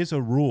 there is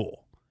a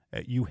rule.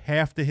 You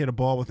have to hit a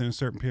ball within a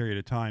certain period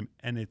of time,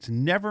 and it's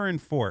never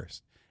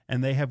enforced.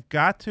 And they have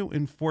got to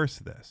enforce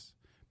this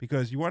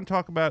because you want to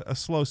talk about a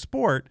slow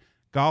sport,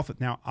 golf.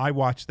 Now, I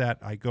watch that.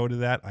 I go to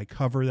that. I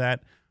cover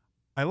that.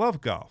 I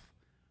love golf.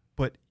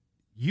 But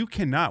you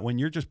cannot, when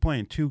you're just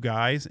playing 2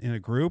 guys in a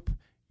group,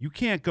 you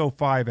can't go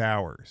 5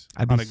 hours.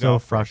 I'd be so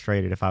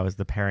frustrated if I was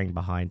the pairing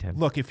behind him.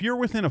 Look, if you're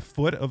within a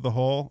foot of the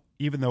hole,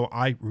 even though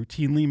I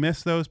routinely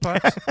miss those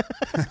putts.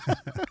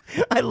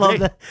 I love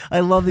that.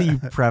 I love that you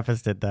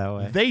prefaced it that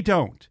way. They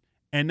don't.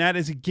 And that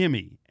is a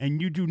gimme.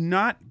 And you do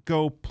not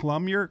go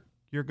plumb your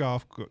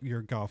golf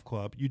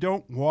club. You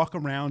don't walk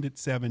around it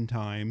 7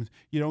 times.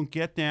 You don't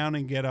get down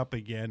and get up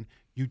again.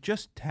 You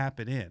just tap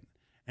it in.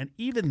 And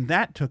even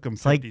that took him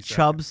 50 like seconds.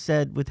 Chubb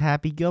said with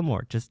Happy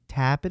Gilmore, just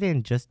tap it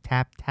in. Just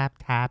tap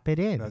it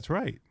in. That's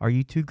right. Are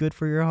you too good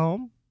for your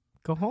home?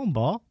 Go home,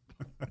 ball.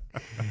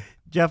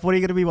 Jeff, what are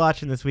you going to be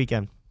watching this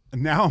weekend?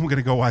 Now I'm going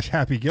to go watch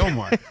Happy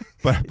Gilmore.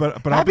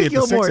 but I'll be at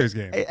the Sixers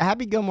game.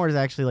 Happy Gilmore is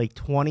actually like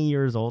 20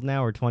 years old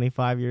now or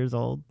 25 years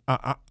old.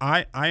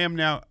 I am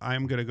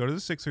going to go to the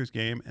Sixers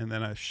game, and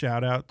then a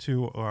shout out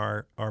to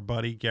our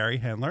buddy Gary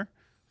Hendler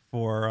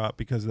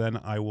because then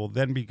I will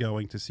then be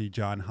going to see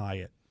John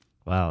Hyatt.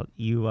 Well,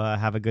 you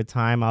have a good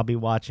time. I'll be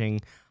watching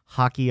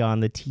hockey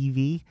on the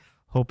TV,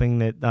 hoping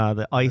that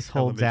the ice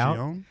holds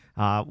out.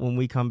 When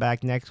we come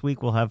back next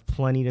week, we'll have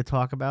plenty to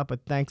talk about. But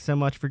thanks so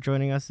much for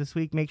joining us this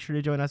week. Make sure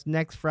to join us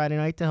next Friday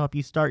night to help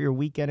you start your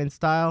weekend in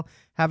style.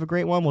 Have a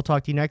great one. We'll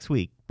talk to you next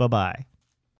week. Bye-bye.